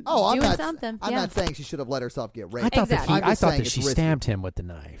 She's oh, I'm doing not. something. I'm yeah. not saying she should have let herself get I raped. thought Exactly. that I'm just saying she it's risky. stabbed him with the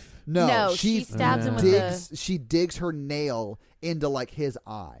knife. No, she stabs him with the- She digs her nail into like his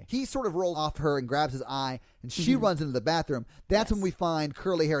eye. He sort of rolls off her and grabs his eye, and she runs into the bathroom. That's when we find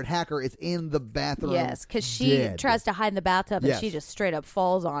curly-haired hacker is in the bathroom. Yes, because she dead. tries to hide in the bathtub, and Yes. she just straight up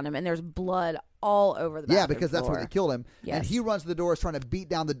falls on him, and there's blood all over the bathroom Yeah, because that's floor. where they killed him. And Yes. he runs to the door, is trying to beat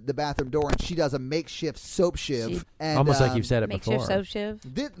down the bathroom door, and she does a makeshift soap shiv. She- And, Almost like you've said it Makeshift before. soap shiv.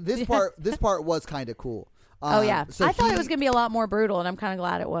 This part was kind of cool. Oh yeah, so I thought he- it was gonna be a lot more brutal, and I'm kind of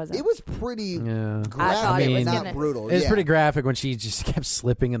glad it wasn't. It was pretty Yeah. graphic, I thought it was not gonna- brutal. It was yeah. pretty graphic when she just kept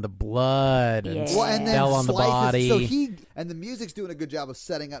slipping in the blood and Yeah. Well, and then fell on the slices- body. So the music's doing a good job of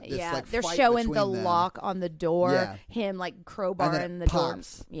setting up this yeah, like they're fight showing the between them. lock on the door, Yeah. him like And crowbarring then it the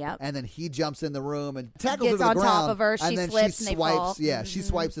pops. door. Yep. And then he jumps in the room and tackles Gets her to the on top ground. of her, she and then slips she and they swipes. fall. Yeah, she Mhm.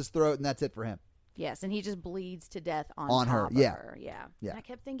 swipes his throat, and that's it for him. Yes, and he just bleeds to death on On her, top of yeah. her. Yeah. Yeah. And I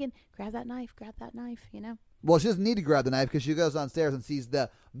kept thinking, grab that knife, you know. Well, she doesn't need to grab the knife because she goes downstairs and sees the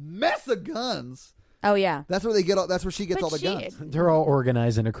mess of guns. Oh yeah. That's where they get. That's where she gets But all the she- guns. They're all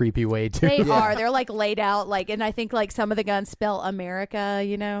organized in a creepy way too. They Yeah. are. They're like laid out, like, and I think like some of the guns spell America.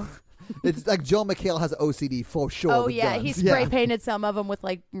 You know. It's like Joel McHale has OCD for sure. Oh with yeah, guns. he spray painted some of them with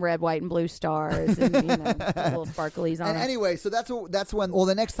like red, white, and blue stars, and you know, little sparklies on And them. anyway, so that's when. Well,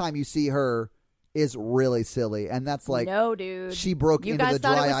 the next time you see her is really silly, and that's like no, dude, she broke You into guys the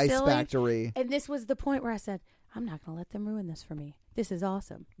thought it dry was ice silly? factory. And this was the point where I said, I'm not going to let them ruin this for me. This is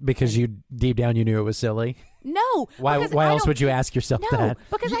awesome. Because you deep down you knew it was silly. No. Why because why I else don't- would you ask yourself No, that?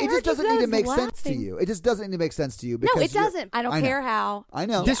 because I It heard just doesn't you need to guys make sense to laughing. you. It just doesn't need to make sense to you. No, Because it you're- doesn't. I don't know. care how. I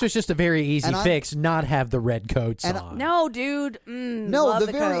know. This was just a very easy And I'm- fix, not have the red coats And on. No, dude. No, love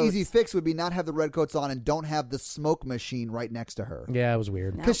the very coats. easy fix would be not have the red coats on and don't have the smoke machine right next to her. Yeah, it was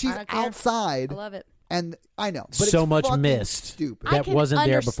weird. No, Because I she's don't care. outside, I love it. and I know, but So it's much fucking missed. Stupid. That I can wasn't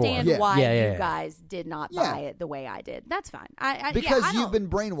there before. understand Yeah. why Yeah. you guys did not Yeah. buy it the way I did. That's fine. I Because yeah, I you've don't- been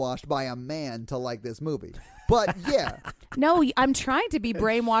brainwashed by a man to like this movie. But yeah, No, I'm trying to be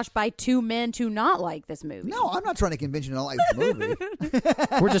brainwashed by two men to not like this movie. no, I'm not trying to convince you to not like this movie.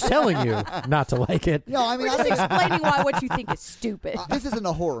 We're just telling you not to like it. No, I mean, We're I just think explaining why what you think is stupid. this isn't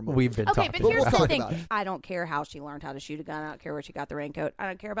a horror movie. We've been Okay, talking. but But here's we'll the talk thing. about it. I don't care how she learned how to shoot a gun. I don't care where she got the raincoat. I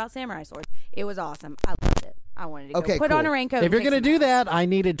don't care about samurai swords. It was awesome. I loved it. I wanted to Okay, go put cool. on a raincoat. If you're and kick going to some do ass. that, I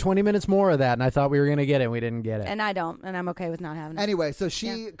needed 20 minutes more of that, and I thought we were going to get it. We didn't get it. And I don't, and I'm okay with not having it. Anyway, so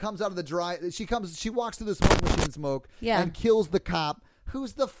she comes out of the dry. She walks through the smoke machine smoke Yeah. and kills the cop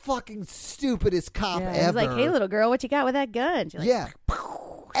who's the fucking stupidest cop Yeah, ever. he's like, hey, little girl, what you got with that gun? She's like, Yeah.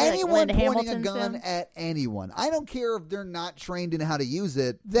 Anyone Linda pointing a Hamilton's gun gun. at anyone. I don't care if they're not trained in how to use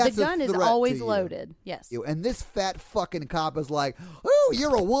it. That's the gun a is threat always to you. loaded. Yes. And this fat fucking cop is like, "Oh,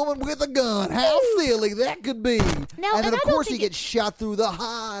 you're a woman with a gun. How silly that could be." No, and then and of I don't course he think gets shot through the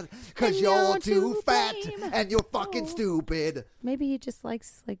heart because And you're you're too too fat lame. and you're fucking Oh. stupid. Maybe he just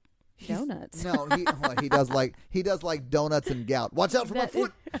likes like donuts. No, he does like donuts and gout. Watch out for my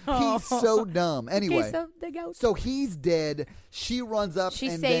foot. He's so dumb. Anyway, Okay, so the goat. so he's dead. She runs up. She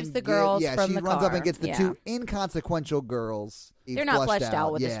and saves then the girls Yeah, from she the runs up car. and gets the Yeah. two inconsequential girls. They're not fleshed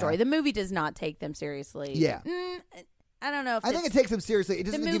out with the Yeah. story. The movie does not take them seriously. Yeah. I don't know if I think it takes them seriously. It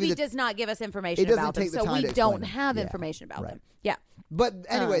the doesn't give movie you the. does not give us information It doesn't about them, take the so time we to explain don't them. have Yeah, information about right. them. Yeah. But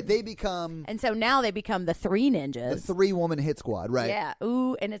anyway, they become And so now they become the three ninjas. the 3-woman hit squad, right? Yeah.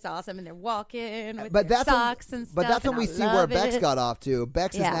 Ooh, and it's awesome. And they're walking with But their that's socks and stuff. But that's when and we I see where love Bex it. got off to.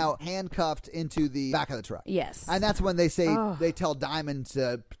 Bex Yeah. is now handcuffed into the back of the truck. Yes. And that's when they say Oh. they tell Diamond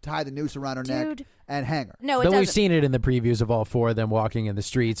to tie the noose around her neck Dude. and hang her. No, it But doesn't. we've seen it in the previews of all four of them walking in the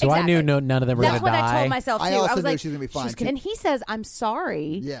street, so I Exactly. knew none of them were That's going what to die. I told myself too. I also was knew like, she was gonna be fine, she's too. And he says, "I'm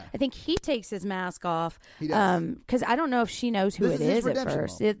sorry." Yeah. I think he takes his mask off. He does. Because I don't know if she knows who This it is his is at redemption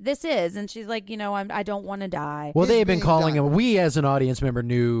first. moment. This is, and she's like, I don't want to die. Well, He's they had been being calling done. him. We, as an audience member,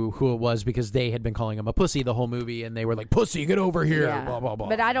 knew who it was because they had been calling him a pussy the whole movie, and they were like, "Pussy, get over here!" Yeah. Blah blah blah.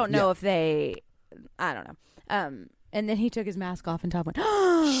 But I don't know Yeah. if they. I don't know. And then he took his mask off, and Tom went,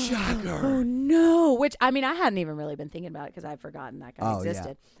 Shocker. "Oh no!" Which I mean, I hadn't even really been thinking about it because I'd forgotten that guy Oh, yeah.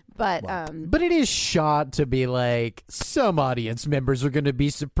 existed. But But it is shot to be like some audience members are going to be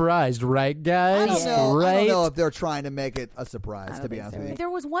surprised, right, I guys? don't know. Right? I don't know if they're trying to make it a I surprise, don't to be think honest so. with you. There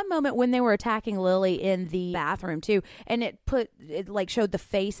was one moment when they were attacking Lily in the bathroom too, and it like showed the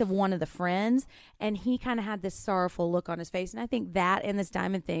face of one of the friends, and he kind of had this sorrowful look on his face, and I think that and this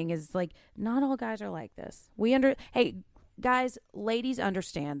Diamond thing is like not all guys are like this. Hey. Guys, ladies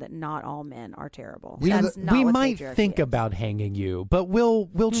understand that not all men are terrible. You know, That's not we what might patriarchy think is. about hanging you, but we'll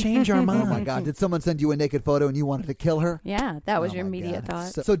change our mind. Oh my God! Did someone send you a naked photo and you wanted to kill her? Yeah, that was Oh your my immediate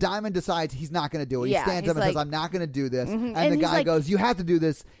God. thought. So Diamond decides he's not going to do it. He Yeah, stands he's up and says, like- "I'm not going to do this." Mhm. And And the he's guy like- goes, "You have to do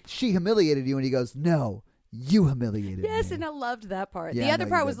this. She humiliated you." And he goes, "No, you humiliated Yes, me." and I loved that part. Yeah, the I other know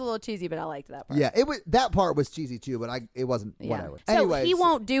part you was did. a little cheesy, but I liked that part. Yeah, that part was cheesy too, but it wasn't whatever. So Anyway, he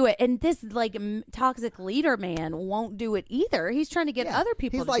won't do it, and this like toxic leader man won't do it either. He's trying to get yeah, other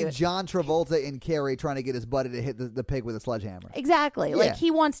people He's to like do it. John Travolta in Carrie trying to get his buddy to hit the pig with a sledgehammer. Exactly. Yeah. Like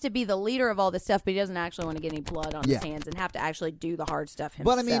he wants to be the leader of all this stuff, but he doesn't actually want to get any blood on Yeah. his hands and have to actually do the hard stuff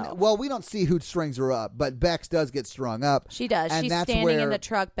himself. But I mean, well, we don't see who strings her up, but Bex does get strung up. she does. and She's that's standing in where- the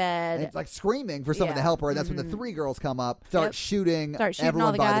truck bed. It's like screaming for someone to Yeah. help her. And that's when the 3 girls come up, start shooting Start shooting everyone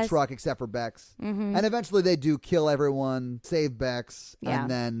all the by the guys. truck except for Bex. And eventually they do kill everyone, save Bex, Yeah. and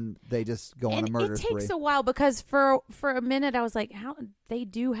then they just go on And a murder it takes spree. a while because for a minute I was like, how they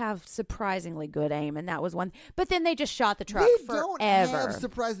do have surprisingly good aim, and that was one. But then they just shot the truck They forever. don't have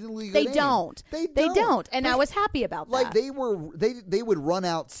surprisingly good They aim. don't. They They don't. And But, I was happy about like that. they would run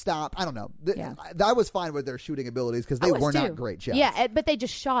out, stop. I don't know. Yeah. I was fine with their shooting abilities because they I was were too. not great shots. Yeah, but they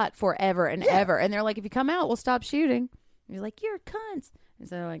just shot forever and Yeah. ever, and they're like, if you come out, we'll stop shooting. And he's like, you're cunts. And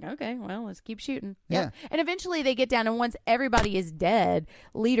so they're like, okay, well, let's keep shooting. Yeah. Yep. And eventually they get down, and once everybody is dead,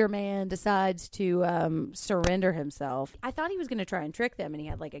 Leader Man decides to surrender himself. I thought he was going to try and trick them, and he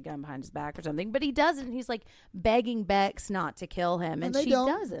had like a gun behind his back or something, but he doesn't. He's like begging Bex not to kill him, and they she don't.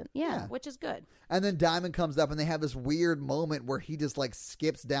 doesn't. Yeah, Yeah. which is good. And then Diamond comes up, and they have this weird moment where he just like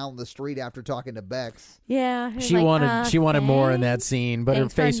skips down the street after talking to Bex. Yeah. he's She like, wanted more in that thanks. scene, but her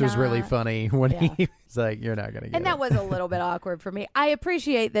Thanks for face was really not- funny when Yeah. he was like, "You're not gonna get And it." that was a little bit awkward for me. I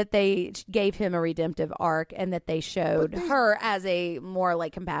appreciate that they gave him a redemptive arc and that they showed her as a more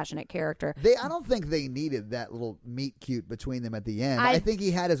like compassionate character. I don't think they needed that little meet cute between them at the end. I I think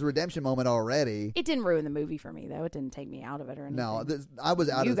he had his redemption moment already. It didn't ruin the movie for me, though. It didn't take me out of it or anything. No, I was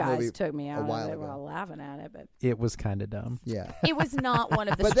out you of this guys movie took me a out while of it ago. while laughing at it, but It was kind of dumb. Yeah. it was not one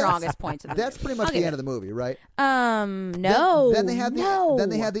of the But that's- strongest points of the That's movie. pretty much I'll the give end of the movie, right? No. Then they had the no. then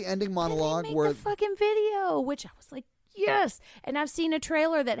they had the ending Then monologue they made where the fucking video, which I was like, yes. And I've seen a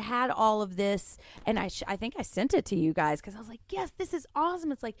trailer that had all of this, and I think I sent it to you guys because I was like, yes, this is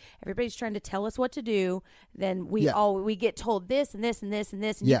awesome. It's like everybody's trying to tell us what to do. Then we get told this and this and this and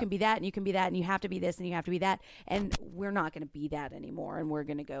this, and you can be that and you can be that, and you have to be this and you have to be that, and we're not going to be that anymore, and we're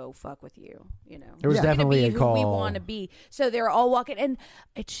going to go fuck with you. You know, There was We're gonna definitely be a who call. we want to be. So they're all walking, and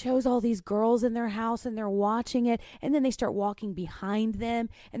it shows all these girls in their house, and they're watching it, and then they start walking behind them,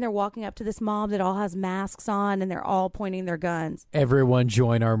 and they're walking up to this mob that all has masks on, and they're all pointing their guns. Everyone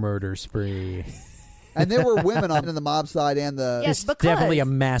join our murder spree. And there were women on the mob side and the. Yes, It's because- definitely a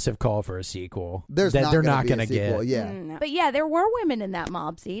massive call for a sequel. There's that not they're gonna not be going a to sequel, get. Yeah. No. But yeah, there were women in that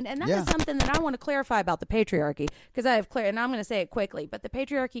mob scene, and that is Yeah. something that I want to clarify about the patriarchy, because I have clear, and I'm going to say it quickly, but the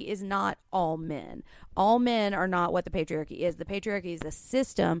patriarchy is not all men. All men are not what the patriarchy is. The patriarchy is a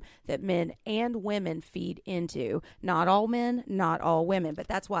system that men and women feed into. Not all men, not all women. But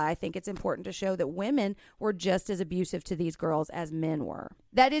that's why I think it's important to show that women were just as abusive to these girls as men were.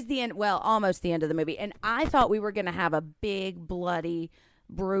 That is the end, well, almost the end of the movie. And I thought we were going to have a big, bloody,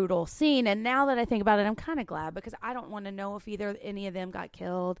 brutal scene. And now that I think about it, I'm kind of glad, because I don't want to know if any of them got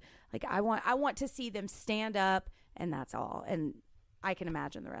killed. Like, I want to see them stand up, and that's all. And I can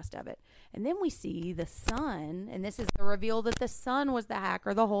imagine the rest of it. And then we see the son, and this is the reveal that the son was the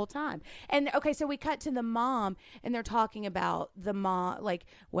hacker the whole time. And okay, so we cut to the mom, and they're talking about the mom, like,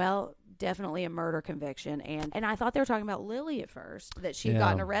 well, definitely a murder conviction. And I thought they were talking about Lily at first, that she'd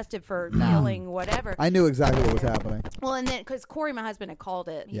gotten arrested for killing whatever. I knew exactly what was happening. Well, and then because Corey, my husband, had called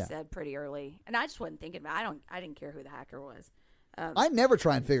it, he Yeah. said pretty early, and I just wasn't thinking about it. I didn't care who the hacker was. I never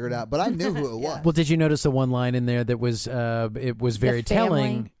try and figure it out, but I knew who it was. Well, did you notice the one line in there that was it was very The family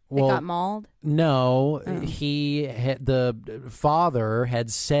telling? that got mauled. No, the father had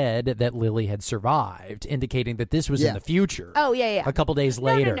said that Lily had survived, indicating that this was Yeah. in the future. Oh, yeah. A couple days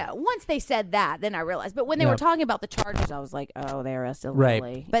later. No. Once they said that, then I realized. But when they were talking about the charges, I was like, oh, they arrested Right.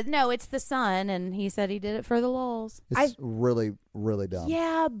 Lily. But no, it's the son, and he said he did it for the lulz. It's really, really dumb.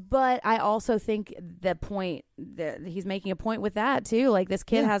 Yeah, but I also think the point that he's making a point with that too. Like, this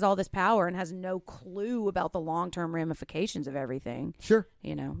kid has all this power and has no clue about the long-term ramifications of everything. Sure.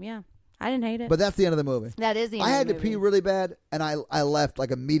 You know, yeah. I didn't hate it. But that's the end of the movie. That is the end I of had the to movie. pee really bad, and I left like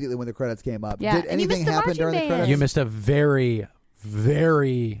immediately when the credits came up. Yeah, Did and you anything missed the happen marching during the band. credits? You missed a very,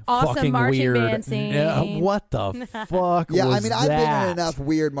 very Awesome fucking marching weird. band scene. What the fuck? Yeah, was I mean, I've been that? in enough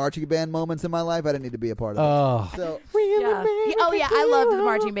weird marching band moments in my life. I didn't need to be a part of Oh, it. So Yeah. Oh yeah, I loved the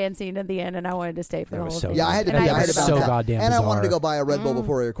marching band scene at the end, and I wanted to stay for the was whole so thing. yeah, I had to. And Yeah, that I had was to so bounce out. goddamn And I wanted to bizarre. go buy a Red Bull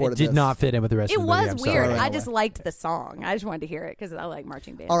before we it recorded did this. not fit in with the rest It of the movie. was I'm weird. sorry. I just liked the song. I just wanted to hear it because I like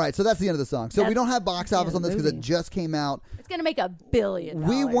marching band. All right, so that's the end of the song. So we That's don't have box the end office of on the this because it movie. just came out. It's gonna make $1 billion.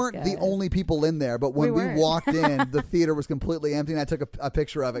 We weren't the guys. only people in there, but when We we weren't. walked in, the theater was completely empty, and I took a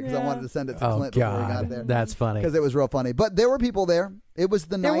picture of it because I wanted to send it to Oh Clint before we got God, there. that's funny. Because it was real funny. But there were people there. It was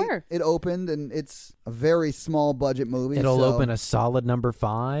the There night were. it opened, and it's a very small budget movie. It'll so open a solid number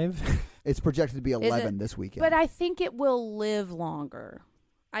 5. It's projected to be it? 11 this weekend. But I think it will live longer.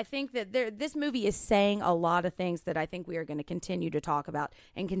 I think that this movie is saying a lot of things that I think we are going to continue to talk about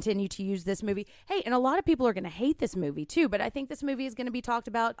and continue to use this movie. Hey, and a lot of people are going to hate this movie too, but I think this movie is going to be talked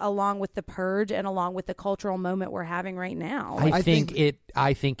about along with The Purge and along with the cultural moment we're having right now. I think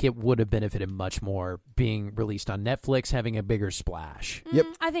it would have benefited much more being released on Netflix, having a bigger splash. Yep.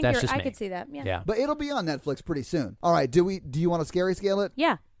 I think That's just I me. could see that. Yeah. Yeah. But it'll be on Netflix pretty soon. All right, do you want to scary scale it?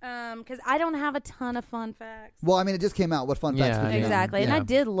 Yeah. Because I don't have a ton of fun facts. Well, I mean, it just came out. What fun facts Yeah, did you have? Exactly. And Yeah. I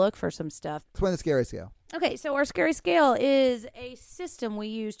did look for some stuff. Explain the scary scale. Okay, so our scary scale is a system we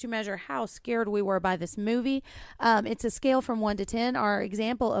use to measure how scared we were by this movie. It's a scale from 1 to 10. Our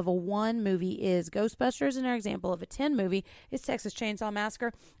example of a 1 movie is Ghostbusters, and our example of a 10 movie is Texas Chainsaw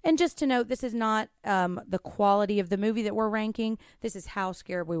Massacre. And just to note, this is not the quality of the movie that we're ranking. This is how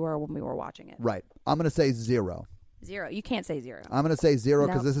scared we were when we were watching it. Right. I'm going to say 0. 0. You can't say 0. I'm going to say 0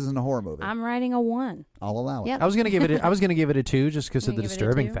 because No. this isn't a horror movie. I'm writing a 1. I'll allow it. Yep. I was gonna give it a 2 just because of the You're gonna give it a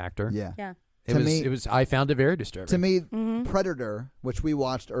disturbing 2? factor. Yeah. Yeah. It was. I found it very disturbing. To me, Mm-hmm. Predator, which we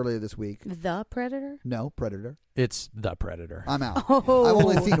watched earlier this week. The Predator? No, Predator. It's The Predator. I'm out. Oh. I've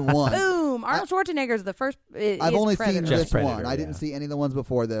only seen one. Boom! Arnold Schwarzenegger is the first. I've only seen Just this Predator, one. I didn't yeah. see any of the ones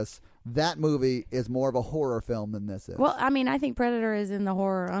before this. That movie is more of a horror film than this is. Well, I mean, I think Predator is in the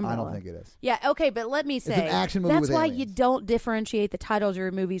horror umbrella. I don't think it is. Yeah, okay, but let me say an action movie that's with why aliens. you don't differentiate the titles of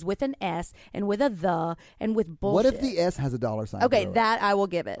your movies with an S and with a the and with bullshit. What if the S has a dollar sign? Okay, through it? that I will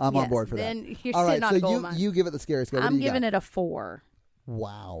give it. I'm on Yes, board for then that. you're All right, sitting on so a gold mine. you give it the scary scale. What I'm do you giving got? it a 4.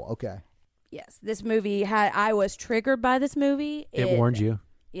 Wow. Okay. Yes, this movie I was triggered by this movie. It warned you.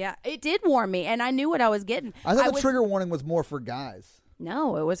 Yeah, it did warn me, and I knew what I was getting. I thought the was, trigger warning was more for guys.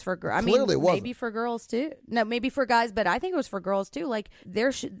 No, it was for girls. I Clearly mean, it wasn't. maybe for girls too. No, maybe for guys, but I think it was for girls too. Like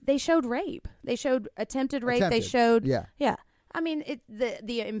they showed rape. They showed attempted rape. They Attempted. showed Yeah. I mean,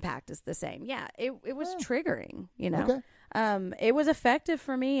 the impact is the same. Yeah, it was triggering. You know. Okay. It was effective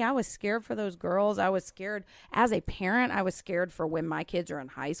for me. I was scared for those girls. I was scared as a parent. I was scared for when my kids are in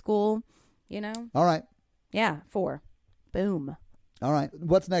high school. You know. All right. Yeah, 4. Boom. All right.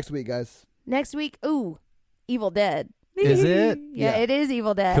 What's next week, guys? Next week, Evil Dead. Is it? Yeah, it is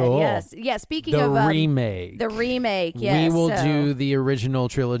Evil Dead. Cool. Yes. Yeah, speaking The of remake. The remake, yes. We will so- do the original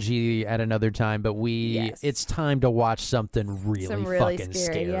trilogy at another time, but Yes. it's time to watch something really, Some really fucking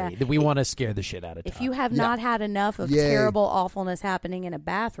scary, scary. yeah. That we want to scare the shit out of If Todd. you have not had enough of Yay. terrible awfulness happening in a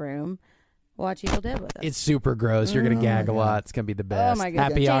bathroom, watch Evil Dead with us. It's super gross. You're going to gag a lot. It's going to be the best. my goodness.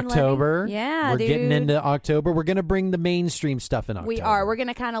 Happy Jane October. Levy. Yeah, We're getting dude. into October. We're going to bring the mainstream stuff in October. We are. We're going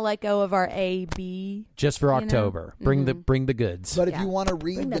to kind of let go of our A, B. just for know? October. Bring the goods. But if Yeah. you want to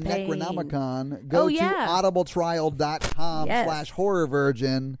read Bring the the pain. Necronomicon, go to yeah.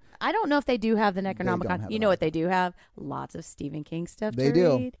 audibletrial.com/horrorvirgin. I don't know if they do have the don't Necronomicon. have You it know on. what they do have? Lots of Stephen King stuff They to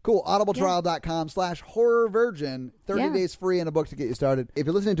do. read. Cool. audibletrial.com/horrorvirgin. 30 Yeah. days free and a book to get you started. If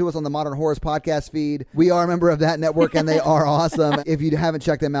you're listening to us on the Modern Horrors podcast feed, we are a member of that network and they are awesome. If you haven't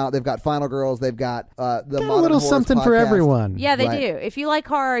checked them out, they've got Final Girls. They've got the Got Modern a little Horrors something for podcast. everyone. Yeah, they Right. do. If you like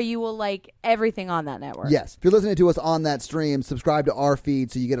horror, you will like everything on that network. Yes. If you're listening to us on that stream, subscribe to our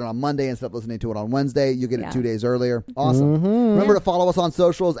feed so you get it on Monday instead of listening to it on Wednesday. You get it Yeah. 2 days earlier. Awesome. Mm-hmm. Remember to follow us on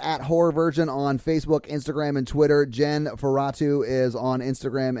socials at Horror Virgin on Facebook, Instagram, and Twitter. Jen Ferratu is on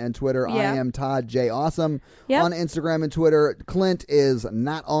Instagram and Twitter. Yeah. I am Todd J. Awesome Yep. on Instagram and Twitter. Clint is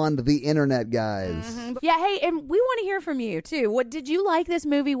not on the internet, guys. Yeah, hey, and we want to hear from you too. What did you like this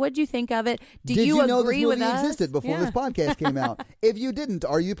movie? What did you think of it? Did you know this agree movie with us? existed before Yeah. this podcast came out? If you didn't,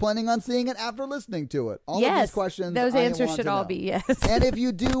 are you planning on seeing it after listening to it? All of Yes, these questions. those I answers want should to all know. be yes. And if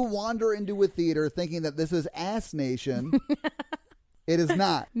you do wander into a theater thinking that this is Ass Nation, it is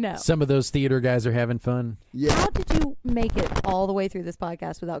not. No. Some of those theater guys are having fun. Yeah. How did you make it all the way through this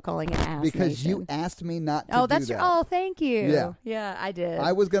podcast without calling it Ass Because you Nation? asked me not to Oh, that's do your. that. Oh, thank you. Yeah. I did.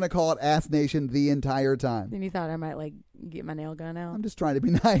 I was going to call it Ass Nation the entire time. Then you thought I might like get my nail gun out. I'm just trying to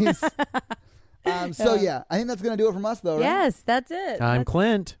be nice. So, yeah, I think that's going to do it from us, though, right? Yes, that's it. I'm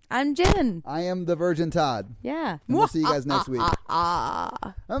Clint. I'm Jen. I am the Virgin Todd. Yeah. And we'll see you guys next week.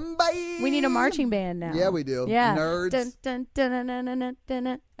 Ah. Bye. We need a marching band now. Yeah, we do. Yeah. Nerds. Dun, dun, dun, dun, dun, dun, dun,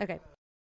 dun. Okay.